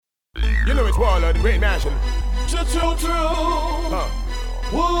You know it's Warlord and Rain Mansion. True.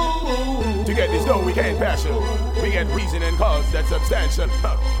 Woo. To get this dough, we can't passion. We get reason and cause that's substantial.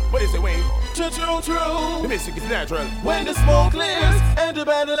 What is it, Wayne? True. The mystic is natural. When the smoke clears and the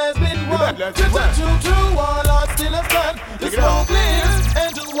battle has been won. True. Warlord still a stand. The smoke clears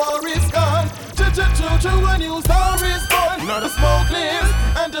and the war is gone. True. A new star is born. The smoke clears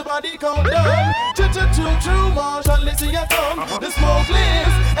and the body count down. True. Marshall, listen your tongue. The smoke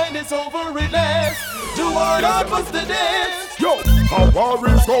clears and it's over it last. The Warlord was the death. Yo, a war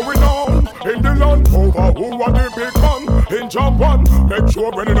is going on in the land over who are the big man. In Jump 1, make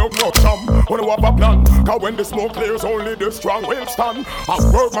sure when you don't know some. When you have a plan, cause when the smoke clears, only the strong will stand. A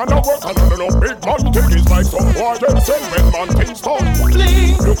work man a work, and no big man thing is like some war them say when man things come.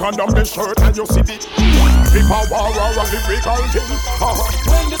 You can down the shirt and you see the people war or a lyrical thing.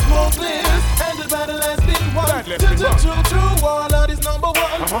 When the smoke clears and the battle has been won. True, Warlord is number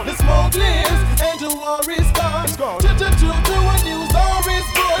one. The smoke clears and the war is gone. True, a new star is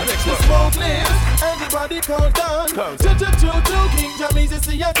born. The smoke clears and the body count down. True, King Jammy's is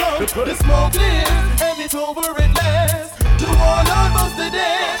see a come. The smoke clears and it's over at last. The Warlord was the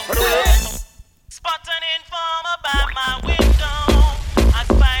death. Spot an informer by my window. I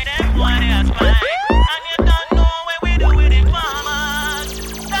spy them, boy, I spy. And you don't know where we do with informers.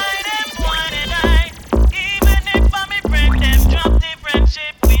 Die them, boy, they die. Even if I'm a friend, them drop the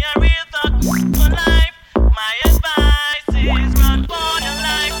friendship. We are real thoughts for life. My advice is run for your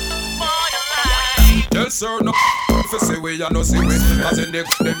life, for your life. Yes, sir, no. If you say we, you know see we. As in the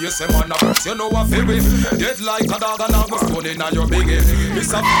them you say man up, you know what feel we. Dead like a dog and I'm stone in your biggie.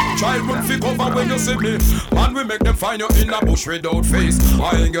 Miss a try run fi cover when you see me. Man we make them find you in a bush without face.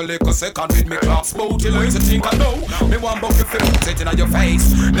 I ain't gonna lick a second with me clap spout till you think I know. Me one buck you feel sit in your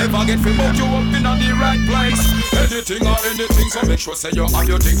face. Never get fi bout you up in the right place. Anything or anything, so make sure say you have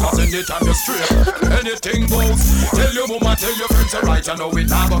your thing. Cause in it and you straight. Anything goes. Tell your mama, tell your friends right, you know it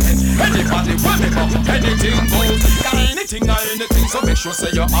now go ahead. Anybody want me up, anything goes. Got anything or anything, so make sure say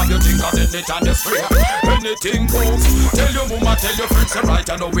you have your thing. Cause in it and you straight. Anything goes. Tell your mama, tell your friends right,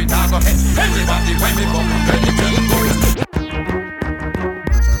 you know it now go ahead. Anybody want me up, anything goes.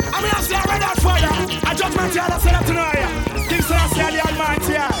 I'm gonna say red hot fire. I just met you all set up tonight. King Selassie the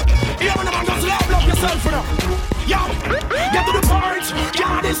Almighty. You know man, just love yourself for now. Yo, get to the point.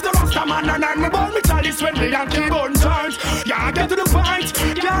 Yeah, this the Rasta man and I'm born me chalice when me and keep on times. Yeah, get to the point.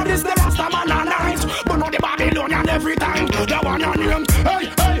 Yeah, this the Rasta man and I'm but not the Babylonian every time. The one on him.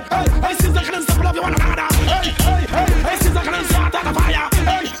 Hey, sister, can I stop love you one another? Hey, sister, can I start the fire?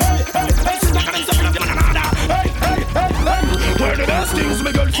 Hey, sister, can I stop love you one another? Hey, where the best things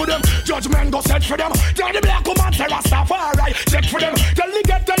me good for them. Judgment go set for them. Tell the black woman say Rastafari check for them. Tell the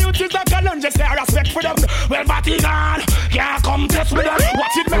get the youth is the canon just say respect for them. Well, Vatican, yeah, come test with them.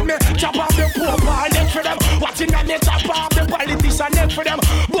 Watch it make me chop off the poor boy neck for them. Watch it make me chop off the politician neck for them.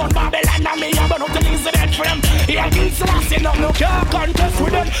 Born Babylon and me, I'm gonna the incident for them. Yeah, King Selassie, no can't contest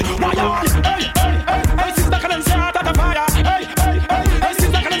with them. Why on? Hey, sister, can I start at the fire? Hey,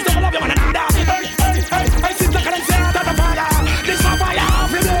 sister, can I stop love you one another? Hey, sister, can I start at the fire? This a fire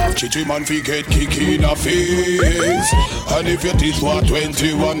off with them. Chichi man fi get kick in a face. And if your teeth were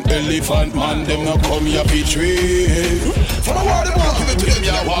 21 elephant man, them not come here betray. For the world, them want give it to them,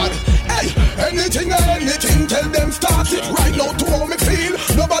 yeah, what? Hey, anything or anything, tell them start it. Right now to how me feel,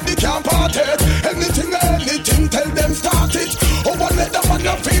 nobody can part it. Anything or anything, tell them start it. Oh, one let them man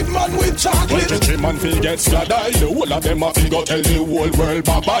a feed man with chocolate. When Chichi man fi get sladai, the whole of them a fi go tell the whole world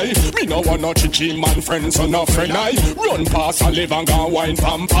bye-bye. Me no want no Chichi man friends, so no friend I. Run past and live and go wine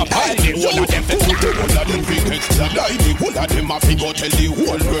pam papai. The whole of them fi get sladai. The whole of them a fi go tell the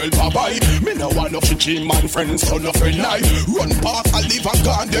whole world bye-bye. Me no want no Chichi man friends, so no friend I. Run past and live and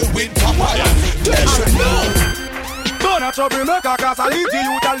go there with papaya. Don't a troublemaker, cause I leave the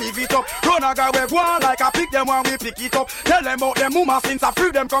youth and leave it up. Run a guy with one like I pick them when we pick it up. Tell them out them mama since I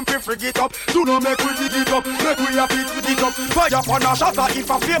free them come free it up. Do not make we dig it up, make we a fit with it up. Fire upon a shatter if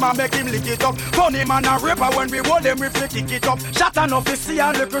a flame and make him lick it up. Funny man a rapper when we hold them we kick it up. Shatter enough to see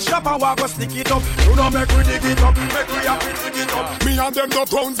and little strap and we go stick it up. Do not make we dig it up, make we a fit with it up. Me and them no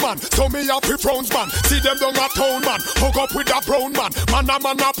browns man, so me a fi frowns man. See them down a town man, hook up with a brown man. Man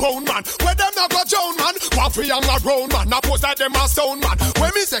a pound man, where them not go down man. Waffy and a round man, now pose that them a sound man.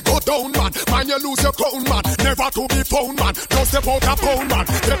 When me say go down man, man you lose your crown man. Never to be found man, don't step out a pound man.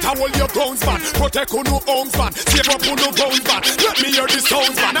 Better hold your grounds man, protect who no owns man. Save up who no bones man, let me hear the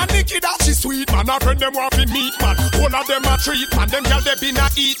sounds man. And Nikki that she sweet man. A friend them want to meet man. All of them a treat man. Them girl they be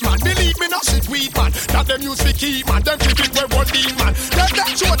not eat man. Believe me not shit weed man. That them use to keep man. Them keep it where one deep man. Them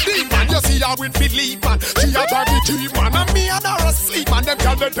that show deep man. You see how it believe man. She a drive the jeep man. And me and her asleep man. Them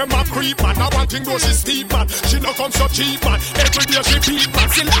girl them a creep man. Now one thing though she steep man. She no come so cheap man. Every day she beat man.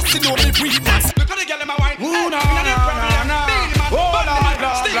 She last know me breathe man. Look at the girl in my wine. Ooh, no. Oh, no.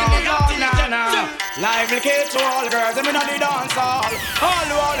 Lively kids to all the girls, them inna the dance hall.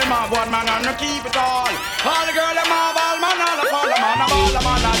 All them have one man and no keep it all. All the girls them have all man, all the fall man, all the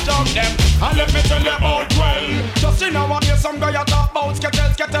man and jump them. And let me tell you about well. Just in a one year some guy a talk about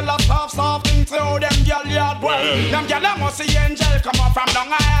skettle a soft things to how them gyal yard well. Them gyal them must see angel come up from down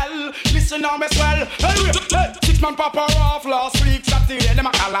hell. Listen now me swell. Hey, 6 man pop her off last week Saturday them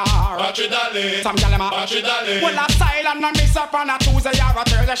a color. Some gyal them a well a silent and miss up on a Tuesday or a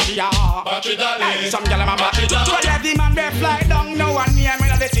Thursday she a. Some gyal them a battery dolly. To let the man they fly down now and near me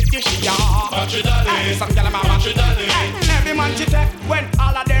in the city she a. Some gyal them a battery dolly. Every man she take when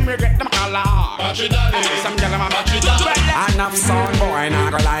all of them regret them color. Some gyal them a battery dolly. Enough sound boy nah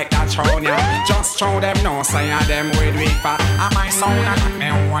go like that throne ya. Just show them no say them with weak fat. And my sound and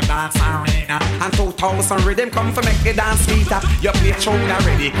me want dance arena. And 2000 rhythm come for make the dance sweeter. You play tune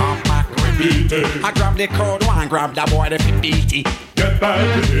already come back repeat it. I grab the crowd one grab the boy the 50. Get back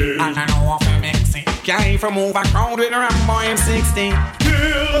to it. And I know what I'm mixing. Can't from move a crowd with a Rambo M16.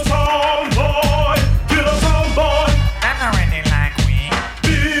 Kill the sound boy. Kill the sound boy. I'm not ready like we.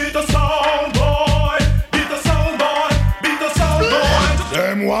 Beat the sound boy. Beat the sound boy. Beat the sound boy.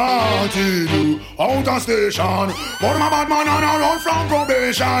 Them want you out of station. But my bad man and I run from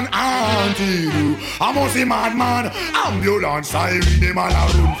probation. Until I must see madman. Ambulance siren them all a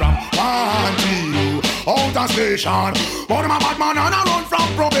run from. Until out of station. But my bad man and I run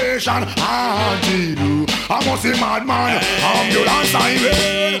from probation. Until I must see madman. Ambulance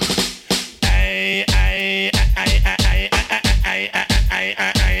siren.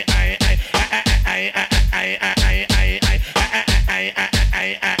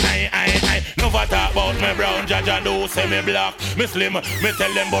 Never talk about me brown, Jaja do say me black. Me slim, me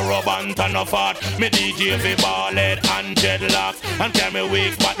tell them borrow band and no fat. Me DJ fi ball head and dreadlocks. And carry me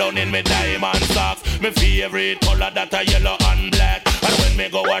wig back down in me diamond socks. Me favorite color that a yellow and black. And when me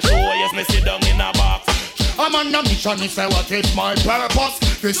go a show, yes me sit down in a box. I'm on a mission, me say what is my purpose.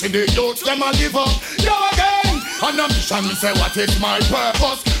 This is the youths, them a give up. Yo again! On a mission, me say what is my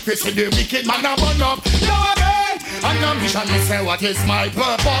purpose. This is the wicked man a burn up. Yo again! On a mission, me say what is my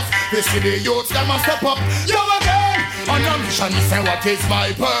purpose. This is the youths, them a step up. Yo again! On a mission, me say what is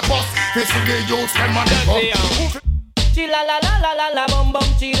my purpose. This is the youths, them a step up. Chila la la la la la bum bum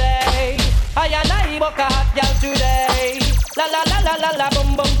chile. I and I book a hot girl today. La la la la la la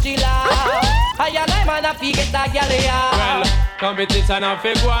bum bum chila. I and I man a fi get a girl here. Well, competition a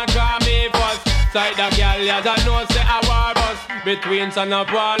fi go and call me first. Side the girl ya don't know say a war bus. Between Son of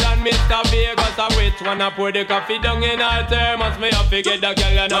Paul and Mr. Vegas, a which one a pour the coffee down in her thermos. Me a fi get the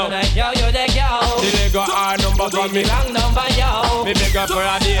girl you know. Yo, you the girl. She leg got her number from me. Wrong number yo. Me beg her for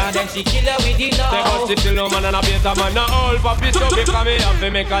a date. And then she kill her with it now. Say but she still no man and a better man. No old puppy so because me have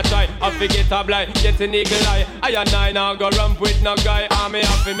to make a try. Have to get a blind, get an eagle eye. I and I now go ramp with no guy. And me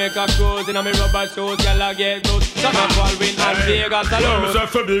have to make a cruise in a me rubber shoes. Girl I get good. Son of Paul win and Vegas alone. Me say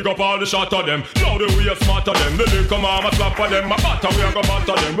fi big up all the shot of them. Now the way smart of them. The liquor mama slap of them. My batter we a go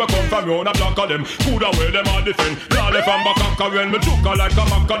batter them. We come from round a block of them. Good away them all defend. Now they from back and when me choke like a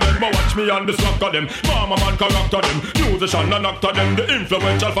mac of them. But watch me on the slack of them. Mama man character them. Musician and actor them. The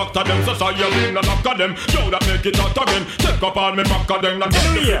influential factor them. Society and knock of them. Yo that make it out again. Take up all me back of them. Them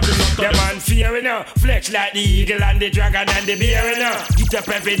man fear you know. Flex like the eagle and the dragon and the bear you know. Get up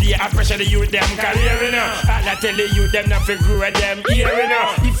every day and pressure the youth them career you know. And I tell the youth them not to grow them ear you know.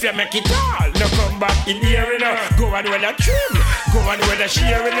 If you make it all, no come back in here you know. Go on with a trim. Go on with a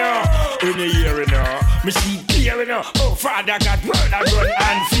share you know. In the ear you know. Me see clear you know. Oh father got word and run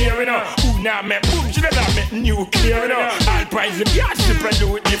and fear you know. Who now make boom, she not make nuclear you know. I'll price the gas to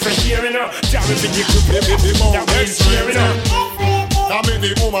produce different here you know. Tell me the baby that was here you know. That made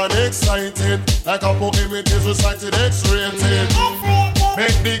the woman excited. Like a poem it is recited X-rated.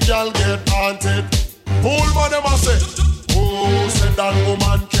 Make the girl get haunted. Pull man them a say. Who said that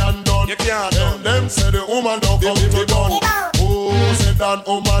woman can done? You can't done. Them say the woman don't come to done. Who said that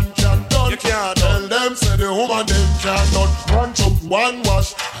woman can done? You can't done. Them say the woman them can done. One chop, one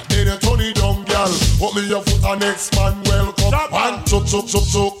wash, then you turn it down, girl. Put me your foot and next man welcome. One chop, chop, chop,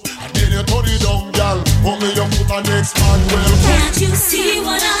 chop, then you turn it down, girl. Put me your foot and next man welcome. Can't you see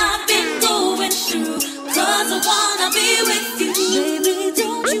what I've been going through? 'Cause I wanna be with you, baby.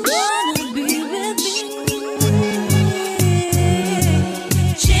 Don't you wanna be with me?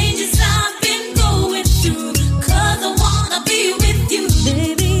 Changes are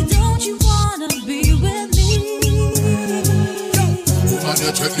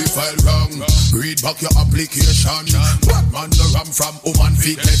back your application. Batman the ram from woman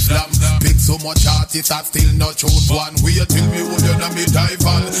feet get slam. Pick so much artists that still not choose one. Wait till me hold you and me dive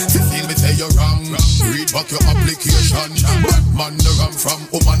on. Feel me say you're wrong. Read back your application. Batman the ram from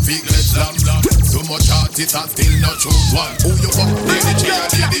woman feet get slam. Pick so much artists that still not choose one. Who you fuck? Lady G and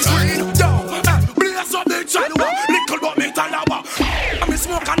Lady Ann. Blaze up the chalwa, little but me talawa. I'm a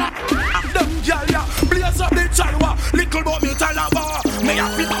smoke and them gyal ya. Blaze up the chalwa, little but me talawa. Me a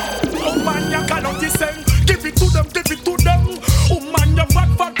fit, oh man ya cannot descend. Give it to them, give it to them. Oh man ya fat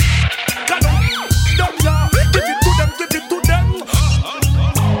fat, cannot them ya. Give it to them, give it to them.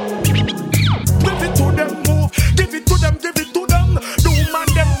 Give it to them, move. Give it to them, give it to them. Do man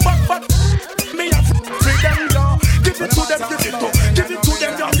them fat fat. Me a free them ya. Give it to them, give it to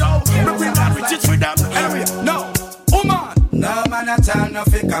them yo yo. Me bring our riches for them. No, woman. No man a tell no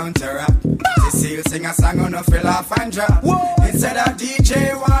fi counteract. Cecile sing a song on no fi laugh and drop. Instead of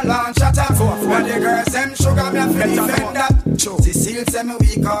DJ one launch attack. When the girls them sugar me a fi defend that. Cecile say me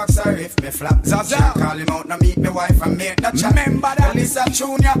weak ox or if me flap. Zaza call him out, no meet me wife and make the chat. Remember that Lisa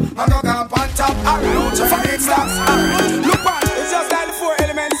Junior, I go camp on top. Alright, for instance, look on, it's just like the 4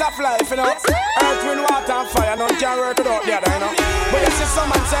 elements of life, you know. Earth, wind, water and fire, none can work without the other, you know. But you see some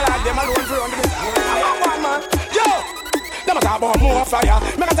man say like them alone for on the business. I'm a one man, yo. Them a talk about more fire,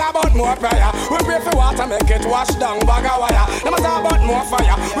 me a talk about more prayer. We pray for water, make it wash down bag of wire. Them a talk about more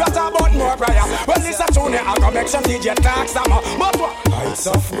fire, we a talk about more prayer. Well, this a tune I go make some DJ talk some more. But what? Heights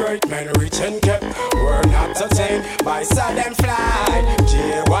of great men rich and kept, we're not attained by sudden flight.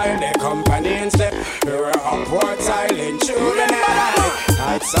 J while the company and step, we're upward silent through the night.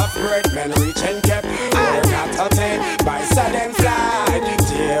 Heights of great men rich and kept, we're not attained by sudden flight.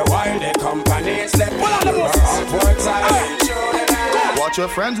 J while the company and step, we're upward silent. Watch your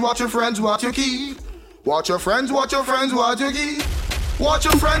friends, watch your friends, watch your key. Watch your friends, watch your friends, watch your key. Watch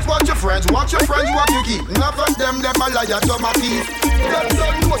your friends, watch your friends, watch your friends, watch your key. Enough of them a liar, some a thief. Them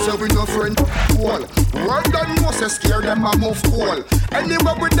don't know say we no friend cool. World don't know say scare them a move cool.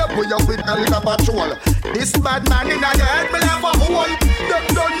 Anywhere with them we are with Elka Patrol. This bad man in the head me have a hole. Them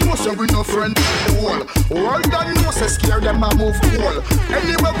don't know say we no friend cool. World don't know say scare them a move cool.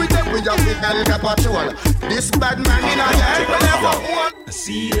 Anywhere with them we are with Elka Patrol. This bad man in the head me have a hole. I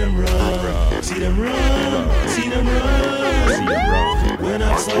see them run, see them run, see them run, see them run. When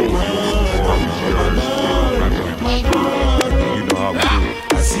I say my blood, you know how we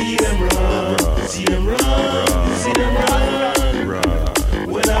do. I see them run, see them run, see them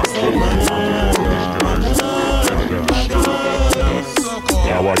run. When I say my blood.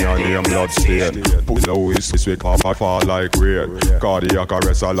 I want your name blood stain. Put the whisk this week off, I fall like rain. Cardiac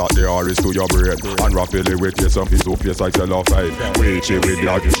arrest a lot the RS to your brain. And rapidly with you some piece of face I tell off fame. Reach it with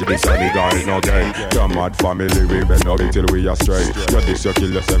your you should be sunny guys no game. Your mad family we bend up till we are straight. You this you kill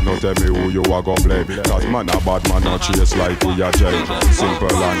yourself, no tell me who you are gon' blame. Cause man a bad man no chase like we are Jay. Simple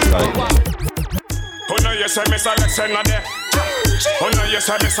and plain. Oh no you say Miss Alexander. Oh no you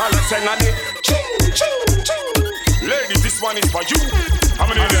say Miss Alexander. Ladies, this one is for you. How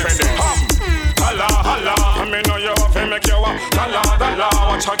many independent? Holla, holla. I mean, know you have to make you walk. Holla, holla.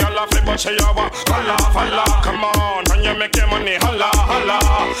 Watch a girl flip, but she a walk. Holla, holla. Come on, when you make your money. Holla, holla.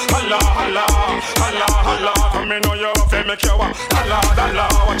 Holla, holla. Holla, holla. I mean, know you have to make you walk. Holla, holla.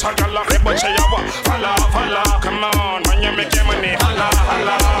 Watch a girl flip, but she a walk. Holla, holla. Come on, when you make your money. Holla,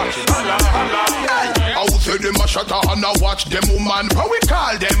 holla. Holla, holla. I would say them a shut and a watch them woman. How we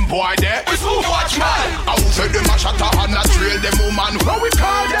call them boy there? It's who watch man. I would say them a shut and a trail them woman. How we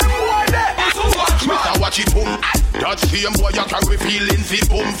call them boy there? It's who watch man. I watch it boom. That same boy you carry feelings in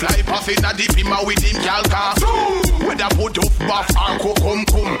boom. Fly past in a deep him with him calca. With a put up buff and come.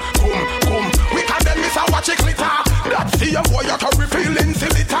 We call them miss a watch it glitter. That same boy you carry feelings in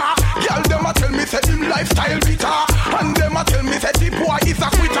litter. Girl them a tell me say him lifestyle bitter. And them a tell me say the boy is a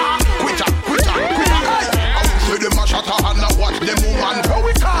quitter. I would say them a shut and a watch them woman. How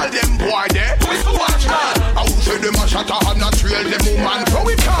we call them boy there? It's the watch man. I would say them a shut and a trail them woman. How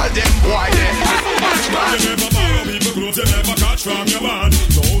we call them boy there? It's the watch man. You never borrow people clothes, you never catch from your man.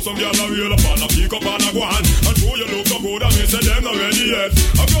 So some girl a reel up and a pick up and a go on. And show you look so good and me say them not ready yet.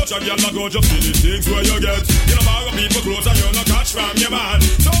 A coach a girl a go just see the things where you get. You never borrow people clothes and you not catch from your man.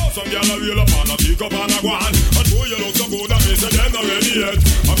 So some girl a reel up and a pick up and a go on. And show you look so good and me say them not ready yet.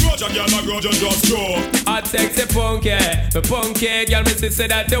 A coach a girl a go just go. I sexy punky, me punky girl, me say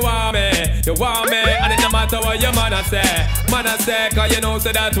that you want me, and it no matter what your man a say, cause you know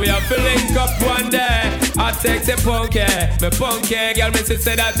say that we are filling up one day. I sexy punky, me punky girl, me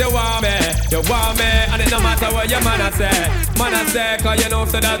say that you want me, and it no matter what your man a say, cause you know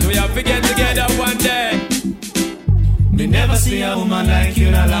say that we are to get together one day. Me never see a woman like you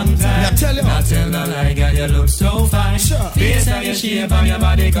in a long time. I tell you. Not tell no lie, girl, you look so fine. Sure. Face and your shape and your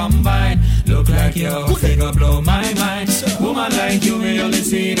body combine. Look like your figure blow my mind. Sure. Woman like you, me only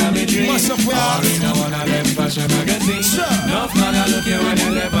see in a me dream. Or in a one of them fashion magazine. Sure. Enough man, I look you when you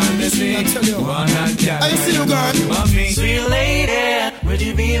live on the scene. I tell you. One and girl, I see you, girl. You want me. Sweet lady, would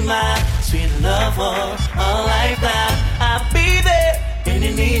you be my sweet love for a lifetime? I'll be there when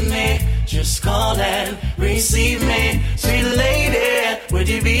you need me. Just call and receive me. Sweet lady, would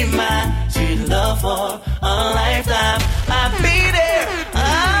you be my sweet love for a lifetime? I'll be there.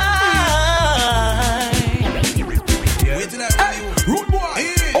 Rude boy.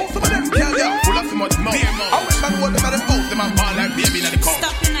 Oh, some of them girls are full of so much mouth. I went back to them and them out, them and ball like baby in the car.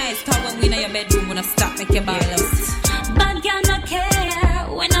 Stop the nice cause when we in your bedroom, wanna stop make your ball out. Bad girl not care,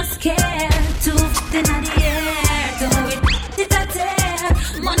 we not scared. Too in the air, do it a tear.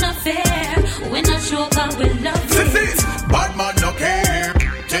 Man affair, we not show cause we love you. This bad man no care.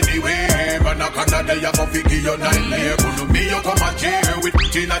 Anyway, but not another day for figure your nightmare. Could me you come and cheer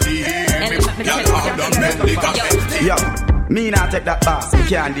with in the air. Y'all have done medley got yo. Me not take that boss, me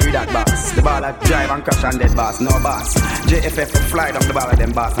can't deal with that boss. The ball that drive and crash and dead boss, no boss. JFF will fly down the ball of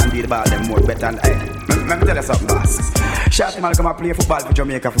them boss and beat the ball them more better than let me tell you something, boss. Shot him come and play football for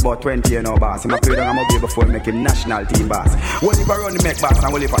Jamaica for about 20 years now, boss. Him a play down Mobile before he make him national team, boss. Only if I run the make boss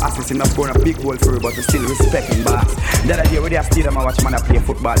and only for assist him not scoring a big goal for you, but we still respect him, boss. The other day we there stadium I watch man play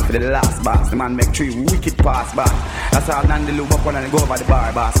football for the last boss. The man make 3 wicked pass, boss. That's how Nandy look up on and go over the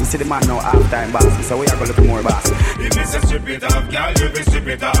bar, boss. We see the man now half time, boss. So we are going to look more, boss. If me say strip it off, girl, you be strip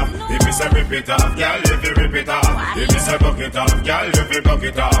it off. If me say rip it off, girl, you be rip it off. If me say buck it off, girl, you be buck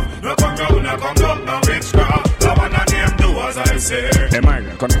it off. No come down, no witchcraft. Love and a name do as I say. Hey,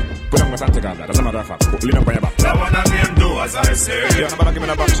 Margaret, come here. Put on my Santa Claus, that's a matter of fact. Lean up on your back. Love and a name do as I say. You're not gonna give me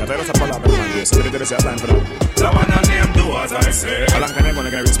a back shot. I just have a lot of man. So they say a time for that. Love and a name do as I say. How long can I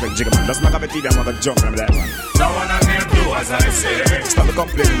gonna respect Jigga man? That's not a TV, I'm not a jump, I'm that man. Love and a name do as I say. Stop the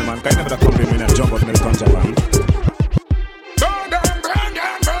complaining, man. Can you never complain when I jump out in the country, man?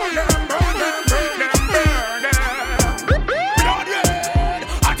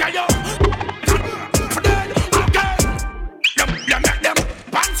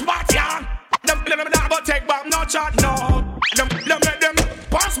 Chat no, them make them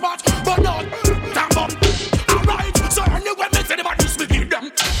pass match, but not damn bum. Alright, so anyway, me say the man is me give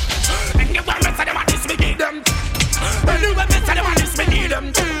them. Anyway, me say the man is me give them. Anyway, me say the man is me give them.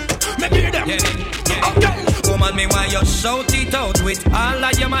 Me give them. Okay. Woman, me want you shout it out with all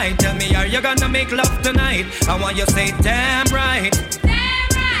of your might. Tell me, are you gonna make love tonight? I want you say damn right. Damn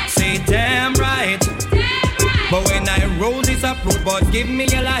right. Say damn right. But when I roll this up, road boys, give me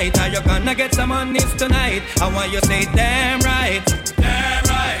a light. Are you gonna get some on this tonight? I want you say damn right. Damn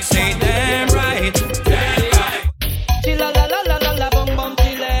right. Say damn right. Damn right. Chilla la la la la la bum bum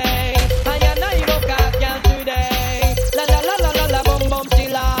chile. Ayana ibo kakyan today. La la la la la la bum bum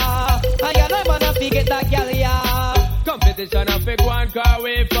chilla. Ayana wanna forget that gal ya. Competition of fake one car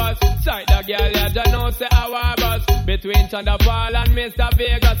way first. Sight the girl ya just know say our bus. Between Thunderfall and Mr.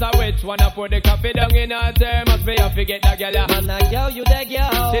 Vegas, I which one I put the coffee down in her thermos. Me I forget the girl ya. Man a girl, you the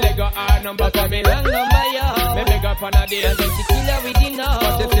girl. She let go her number for me. Wrong number yo. Me big up on a day. And then she kill her with the know.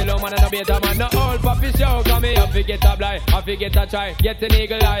 But she still a man and a beta man. No old puppy show. Cause me I forget a blind. I forget a try. Get an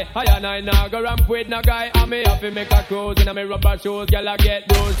eagle eye. I and I now go ramp with no guy. And me have to make a cruise in a me rubber shoes. Girl I get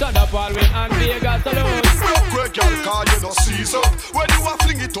those. Thunderfall win and Vegas alone. Stop quick girl cause you no seize up. When you a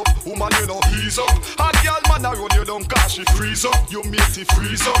fling it up, woman you no ease up. A girl man a run you down cause she freeze up. You mate it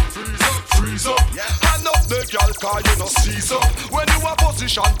freeze up, freeze up, freeze up. Hand up the girl cause you no seize up. When you a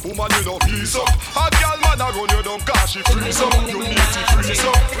position, woman you no ease up. A girl man a run you down cause she freeze up. You mate it freeze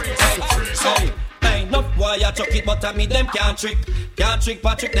up, freeze up, freeze up. Enough why I chuck it, but I me them can't trick. Can't trick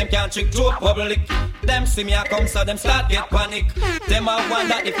Patrick, them can't trick to public. Them see me I come so them start get panic. Them I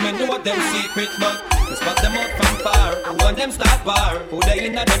wonder if me know them secret, but we spot them out from far. When them start bar, who they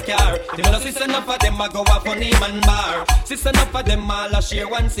in a them car. They know sis enough of them I go off on him and bar. Sis enough of them all a share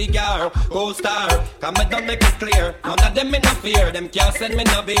one cigar. Gold star, come and don't make it clear. None of them in no fear, them can't send me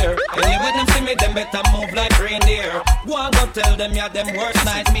no beer. Anyway them see me, them better move like reindeer. Go and go tell them yeah them worst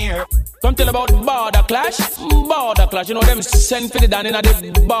nightmare. Come tell about border clash. Border clash, you know them send for the down in a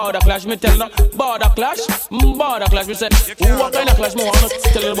the border clash. Me tell no border clash. Border clash, me say what kind of clash me want to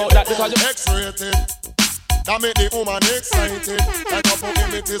tell you about that because you X-rated. That make the woman excited. Like a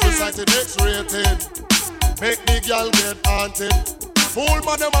Pokemon is recited X-rated. Make the girl get haunted. Fool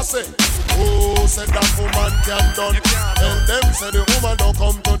man them a say, oh, said that woman can done. Tell them say the woman don't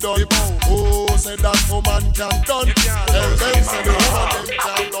come to done. Oh, said that woman can done. Tell them say the woman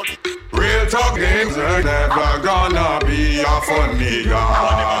can done. Real it again. Never gonna be a funny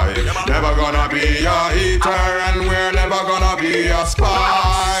guy. Never gonna be a hater, and we're never gonna be a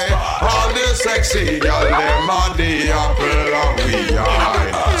spy. All the sexy girl, them are the apple of we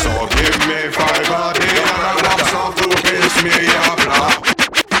eye. So give me 5 a day and a box of 2 pills, me a block.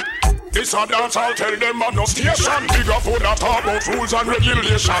 This a dance, I'll tell them I'm no station. Bigger for that talk about rules and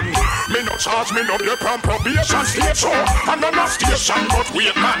regulation. Me no charge, me no dip on probation. State show, I'm not no station, but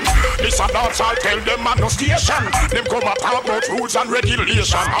wait man. This a dance, I'll tell them I'm no station. Them come a talk about rules and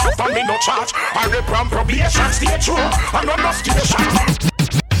regulation. After me no charge, I dip on probation. State show, I'm not no station.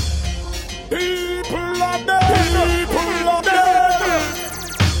 People are dead, people are dead.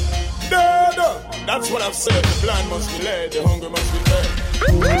 Dead. That's what I've said. The blind must be led, the hungry must be fed.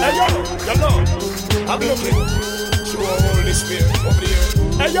 Hey yo, you know, I'm looking through a Holy Spirit over here.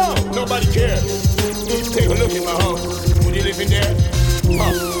 Hey yo, nobody cares. Take a look at my house. Would you live in there?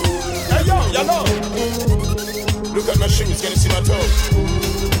 Huh. Hey yo, you know. Look at my shoes, can you see my toes?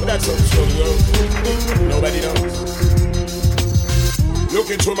 But that's how it's gonna go. Nobody knows. Look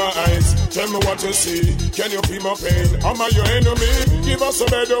into my eyes, tell me what you see. Can you feel my pain? Am I your enemy? Give us a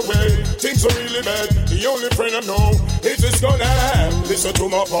better way. Things are really bad. The only friend I know is this gonna happen. Listen to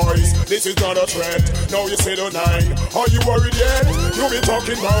my voice, this is not a threat. Now you say the 9. Are you worried yet? You be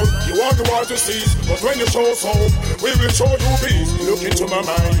talking about you want the world to cease, but when you show us hope, we will show you peace. Look into my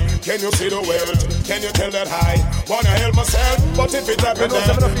mind, can you see the wealth? Can you tell that I wanna help myself? But if it happens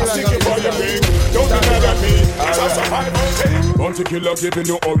then I'm seeking for your ring. Don't be mad at me, it's a survival thing. Bounty killer giving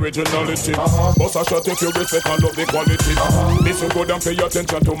you originality. Boss a shot if you respect and love the quality. Listen good and pay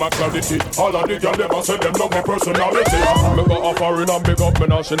attention to my clarity. All of the girls never say them love my personality. Me go off foreign and big up my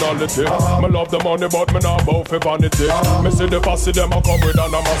nationality. Me love the money but me not bout for vanity. Me see the posse them a come with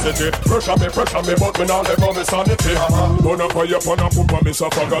animosity. Pressure me, but me not let go me sanity. Gonna pay up on a poop and me so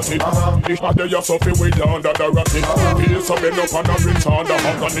forgot it. This not the you suffer with under the rocket. Feel so bend up and a rich under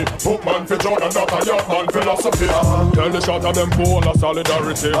agony. Book man for Jordan, that a young man philosophy. Tell the shot of them full of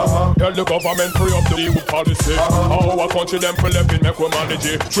solidarity. Tell the government free up the youth policy. How our country them for left in make we manage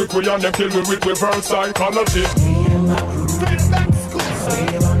it. Trick we and them kill we with reverse psychology. Me and my crew,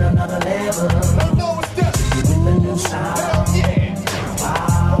 we're on another level. With the new sound.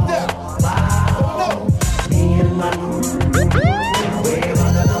 Wow. Me and my crew, we're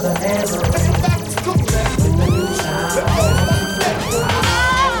on another level. With the new sound.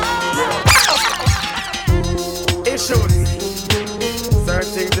 Issues. Certain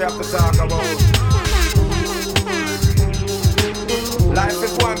things you have to talk about. Life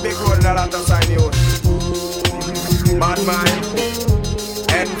is one big road that has to sign you. Bad mind,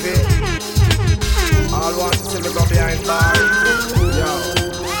 envy. All want to see me go behind bars. Yo,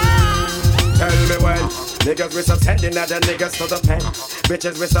 tell me when. Niggas we sending at the niggas to the pen.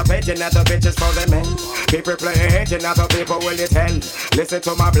 Bitches we hating at the bitches for the men. People playing hating at the people will it end. Listen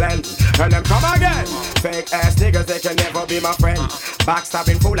to my blend and them come again. Fake ass niggas they can never be my friend.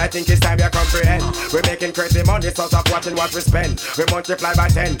 Backstabbing fool I think it's time you comprehend. We're making crazy money so stop watching what we spend. We multiply by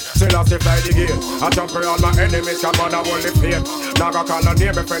 10, still lost if I the game. I jump around my enemies come on I won't live here. Now I call on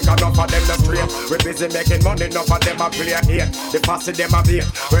near my friend cause enough of them the straight. We busy making money enough of them a play here. The posse them a beat.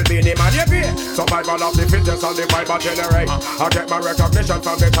 Well be the man you pay. Survival of the fittest and the vibe I generate. I get my recognition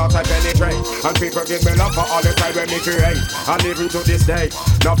from the thoughts I penetrate. And people give me love for all the time when me create. And even to this day,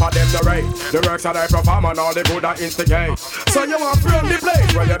 enough of them the rate. The works that I perform and all the good I instigate. So you want from the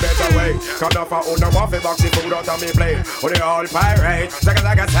place, well you better wait. Cause enough of who no want to box the food out of me plate. When they all pirate,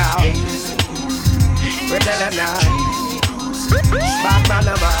 like a sound. We tell them now. Bad man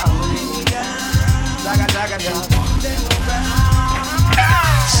about.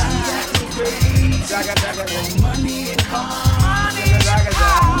 Jaga money and cars.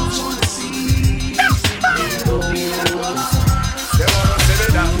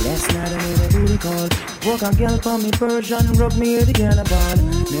 Last night I made a booty call. Woke a girl for me Persian, rub me with the girl a ball.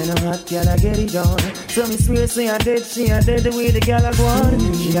 Me no hot girl I get it on. So me swear say I dead, she a dead the way the girl a go on.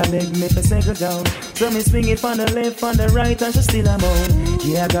 She a beg me for settle down. So me swing it from the left, from the right, and she still a moan.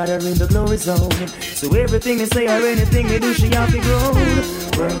 Yeah, I got her in the glory zone. So everything me say or anything me do, she have to grow.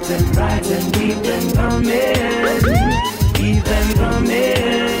 Work them right and keep them coming. Keep them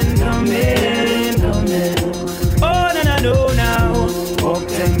coming, coming. Oh, no, now. Walk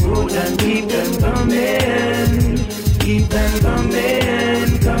them good and keep them coming. Keep them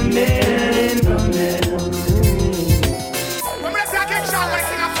coming, coming.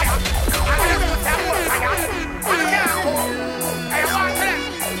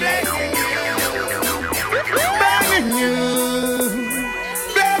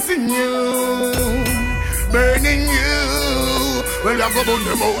 Blessing you, burning you Well, I go burn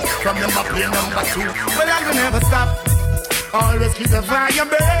them out. From them I play number 2. Well, I will never stop. Always keep the fire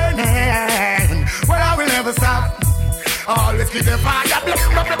burning. Well, I will never stop. Always keep the fire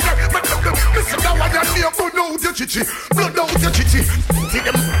Listen, now I got me a blood out your chichi. Blood out your chichi. See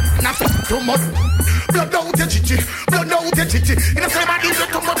them not too much. Blood out your chichi. Blood out your chichi. In the same I need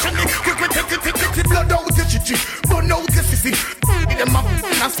too much of me. Quick, blood out your chichi. Blood out your sissy. See them not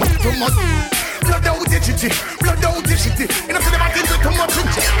too much. Blood out your chichi. Blood out your shitty. In the same I need too much.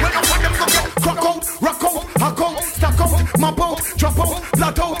 When I want them to go crack out, rock out, hack out, stack out, map out, drop out,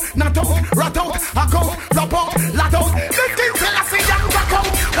 flat out, not out, rat out, hack out, flop out, lat out. The things that I say young back out.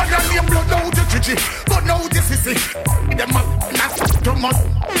 When I name blood out your chichi. Blood out your sissy. Them not too much.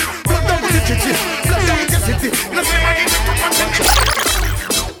 Blood out your chichi. Blood out your city. In the same I need too much.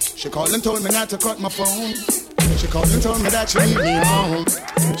 She called and told me not to cut my phone. She called and told me that she need me home.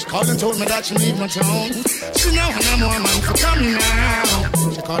 She called and told me that she need my tone. She know I'm more man for coming now.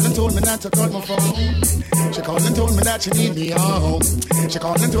 She called and told me not to cut my phone. She called and told me that she need me home. She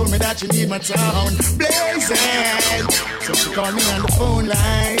called and told me that she need my tone. Blazing. So she called me on the phone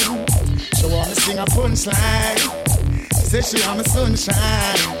line. She wanna sing a punchline. Say she on my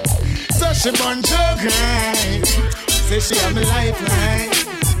sunshine. So she bun joking. Say she on my lifeline.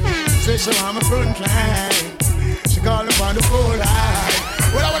 Say she on my front line. She call up on the phone line.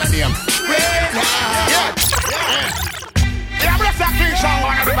 What I wanna name? Red Hot. Yeah, I'm gonna start clean show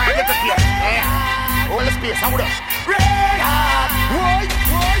on everybody. Get the place. Yeah. Hold the space. Hold up. Red Hot. Why?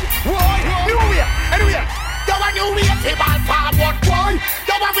 Anyway. You want new way to ball forward, boy.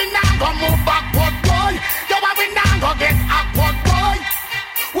 You want we now go move backward, boy. You want we now go get upward, boy.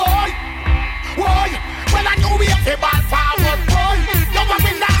 Why? Well, I knew we have to ball forward, boy. You want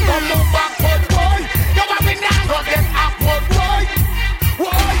we now go move backward, boy. You want we now go get upward, boy.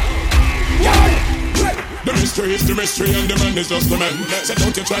 Why? The mystery is the mystery and the man is just the man. So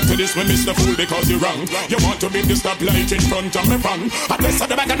don't you try to this when Mr. Fool because you're wrong. You want to be the stoplight in front of me van. I bless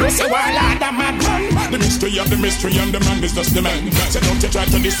the back and say, well, I'm mad man. The mystery and the man is just the man. So don't you try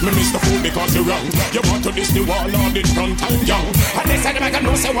to this me Mr. Fool because you're wrong. You want to this the warlord in front of young. I bless the back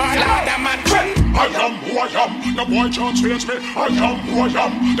and say, well, I'm mad man. I am who I am, the boy can't change me. I am who I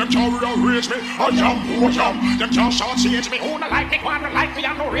am, them can't rearrange me. I am who I am, them can't change me. Who not like me, wanna like me,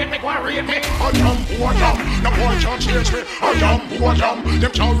 and no rate me, wanna rate me. I am who I am, the boy can't change me. I am who I am,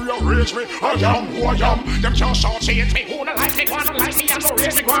 them can't rearrange me. I am who I am, them can't change me. Who not like me, wanna like me, and no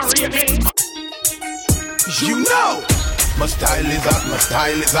rate me, wanna rate me. You know, my style is hot, my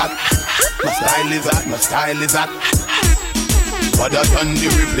style is hot. My style is hot, my style is hot. Father than the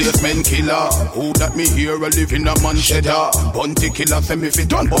replacement killer. Who that me hear a live in a man cheddar. Bunty killer say me fi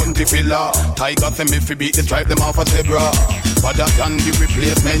done bunty filler. Tiger say me fi beat the stripe them off a zebra. Father than the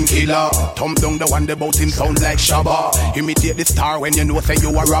replacement killer. Thump down the one that bout him sound like Shabba. Imitate the star when you know say you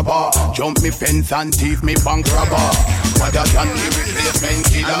a robber. Jump me fence and thief me bank robber. Father than the replacement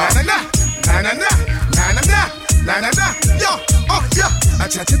killer. Na yo, oh yeah,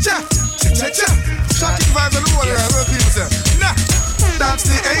 cha. Shot the vibes on the wall, where people say, nah, that's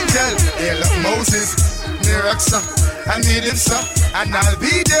the angel. Hey, look, Moses, Miraxa, I need him, sir, and I'll be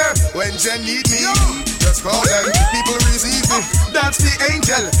there when you need me. Just call them, people receive me. That's the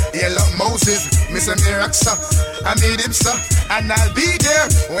angel. Hey, look, Moses, Mr. Miraxa, I need him, sir, and I'll be there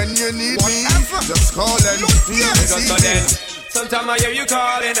when you need me. Just call them, people receive me. Sometimes I hear you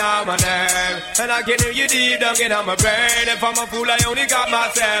calling out my name, and I can hear you deep down in my brain. If I'm a fool, I only got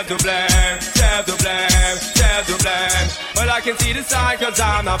myself to blame. But I can see the sign, cause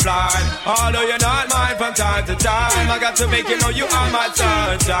I'm not blind. Although you're not mine from time to time, I got to make you know you are my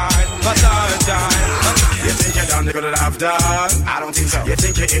sunshine. My sunshine. You think you're done, good that I've done? I don't think so. You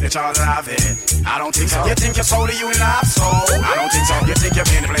think you're in the charge that I've hit? I don't think so. You think you're solely you and I've sold? I don't think so. You think you're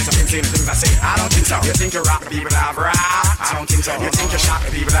in the place I've been seeing the things I say? I don't think so. You think you rock the people I've rocked? I don't think so. You think you shock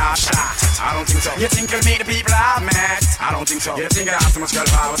the people I've shot? I don't think so. You think you meet the people I've met? I don't think so. You think I'd have so much girl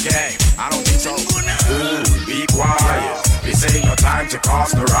if I was gay? I don't think so. Ooh, be quiet. This ain't no time to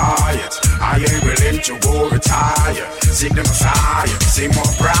cause the riot. I ain't willing to go retire. Seek the Messiah, sing more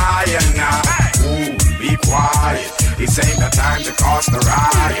Brian now. Ooh, be quiet. This ain't the time to cause the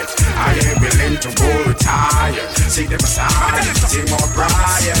riot. I ain't willing to go retire. Seek the Messiah, sing more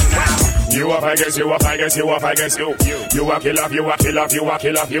Brian now. You up, I guess you up, I guess you up, I guess you. You a kill off, you a kill off, you a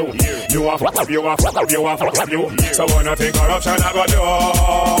kill off, you. You a fuck up, you a fuck up, you a fuck up, you. So when I think corruption I got you.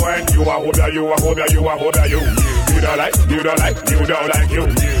 When you a hold you a hold you a hold you. You don't like, you don't like, you don't like you.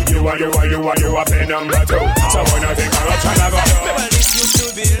 You a pay number 2. So when I think corruption I got you. Well, it used to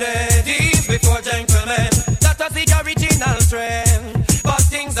be ladies before gentlemen. That was the original trend. But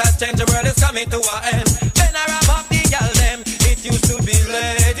things have changed, the world is coming to an end. When I wrap up the girl them, it used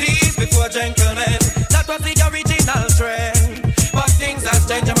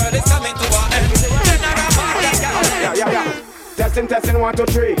Testing, 1, 2,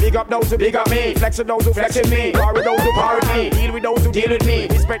 3. Big up those who big up me. Flex with those who flexing me. Power with those who power with me. Deal with those who deal with me.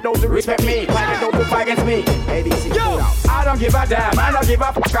 Respect those who respect me. Fight with those who fight against me. ABC. Yo, I don't give a damn. I don't give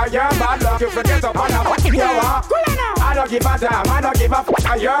a fuck. You're bad luck if you get up on a fuck. Yo, I don't give a damn. I don't give a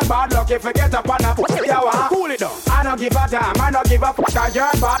fuck. You're bad luck if you get up on a fuck. Yo, cool it down. I don't give a damn. I don't give a fuck.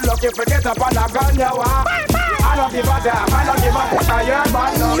 You're bad luck if you get up on a gun. Yo, I don't give a damn. I don't give a fuck. You're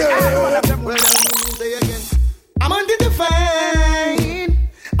bad luck. I'm on the divine.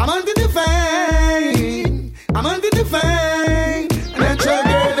 I'm on the divine. I'm on the divine. Natural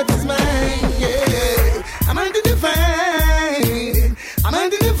girl that is mine. Yeah. I'm on the divine. I'm on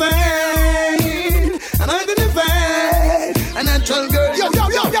the divine. I'm on the divine. A natural girl. Yo.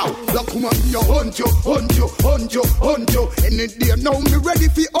 Look, woman, yo, hunt you. Any day now, me ready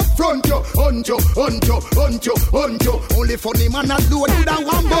for upfront you. Hunt you. Only funny man at load that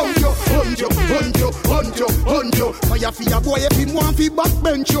one bump you. Hunt you. Fire for your boy if he want fi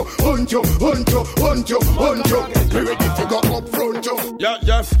backbench you. Hunt you. Me ready to go upfront you.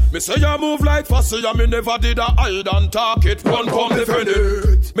 Yeah. Me say you move like fussy, and me never did a hide and talk it. Run come defend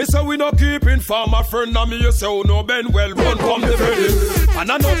it. Me say we no keep inform my friend, and me you say oh no Ben well. Run come defend it.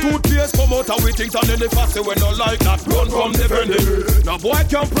 And I know toothpaste come out and we think that any fussy we no like that. Run come defend it. Now boy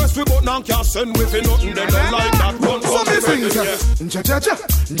can't press we button and can't send with it nothing. They don't like that. Run come defend it. Yeah.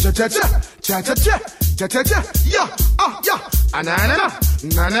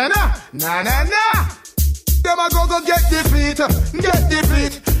 Them a go get defeat.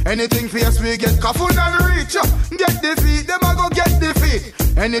 Anything fierce we get coffin and reach. Get defeat. Them a go get defeat.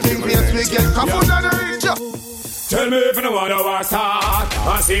 Anything fierce we get coffin and reach. Tell me if you know what I want to start.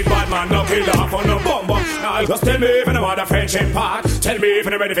 I see bad man no kill off on the bomb. Now just tell me if you know what a friendship part. Tell me if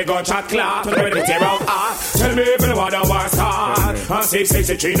you're ready for gunshot clock. When you're ready to tear out heart. Tell me if you know what I want to start. I see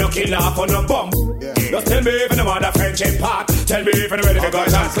 63 no kill off on the bomb. Just tell me if you know what a friendship part. Tell me if you're ready for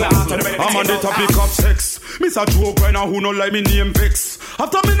gunshot clock. I'm on the topic of sex. Miss a joke right now who no like me name Vex.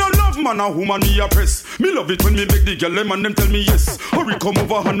 After me no love man a woman me a press. Me love it when me make the girl them and them tell me yes. Hurry come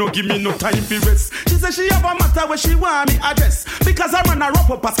over and no give me no time for rest. She say she have a matter where she want me address. Because I run a rope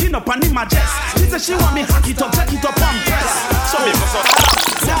up a skin up and in my chest. She say she want me hack it up, jack it up and press. So me must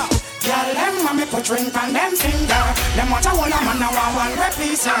up. Girl, them want me put ring on them finger. Them want a whole man a one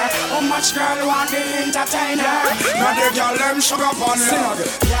replace her. How much girl want the entertainer? Now the girl them sugar on you.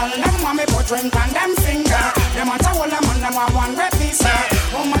 Girl, them want me put ring on them finger. Them want a whole man a one replace her.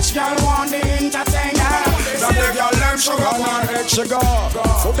 How much girl want the entertainer? Now the girl them sugar on head sugar.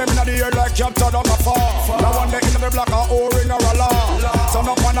 Put them in the air like you turn up a fall. Now one day in the block a O-ring or a law. Turn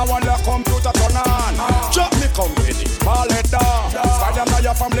up on a one the computer turn on. Drop me come with it, call it down. Slide them now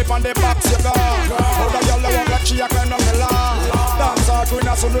your family on the back cigar. How the girl they want like she a climb down the lawn. Dance our queen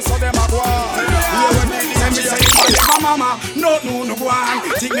as soon as them a go on. Send me if I mama, no go on.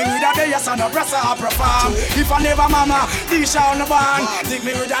 Take me with a day yes and a breast I perform. If I never mama, dish on the band. Take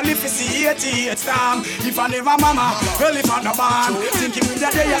me with a lift see 88 stamp. If I never mama, well if on the band. Take me with a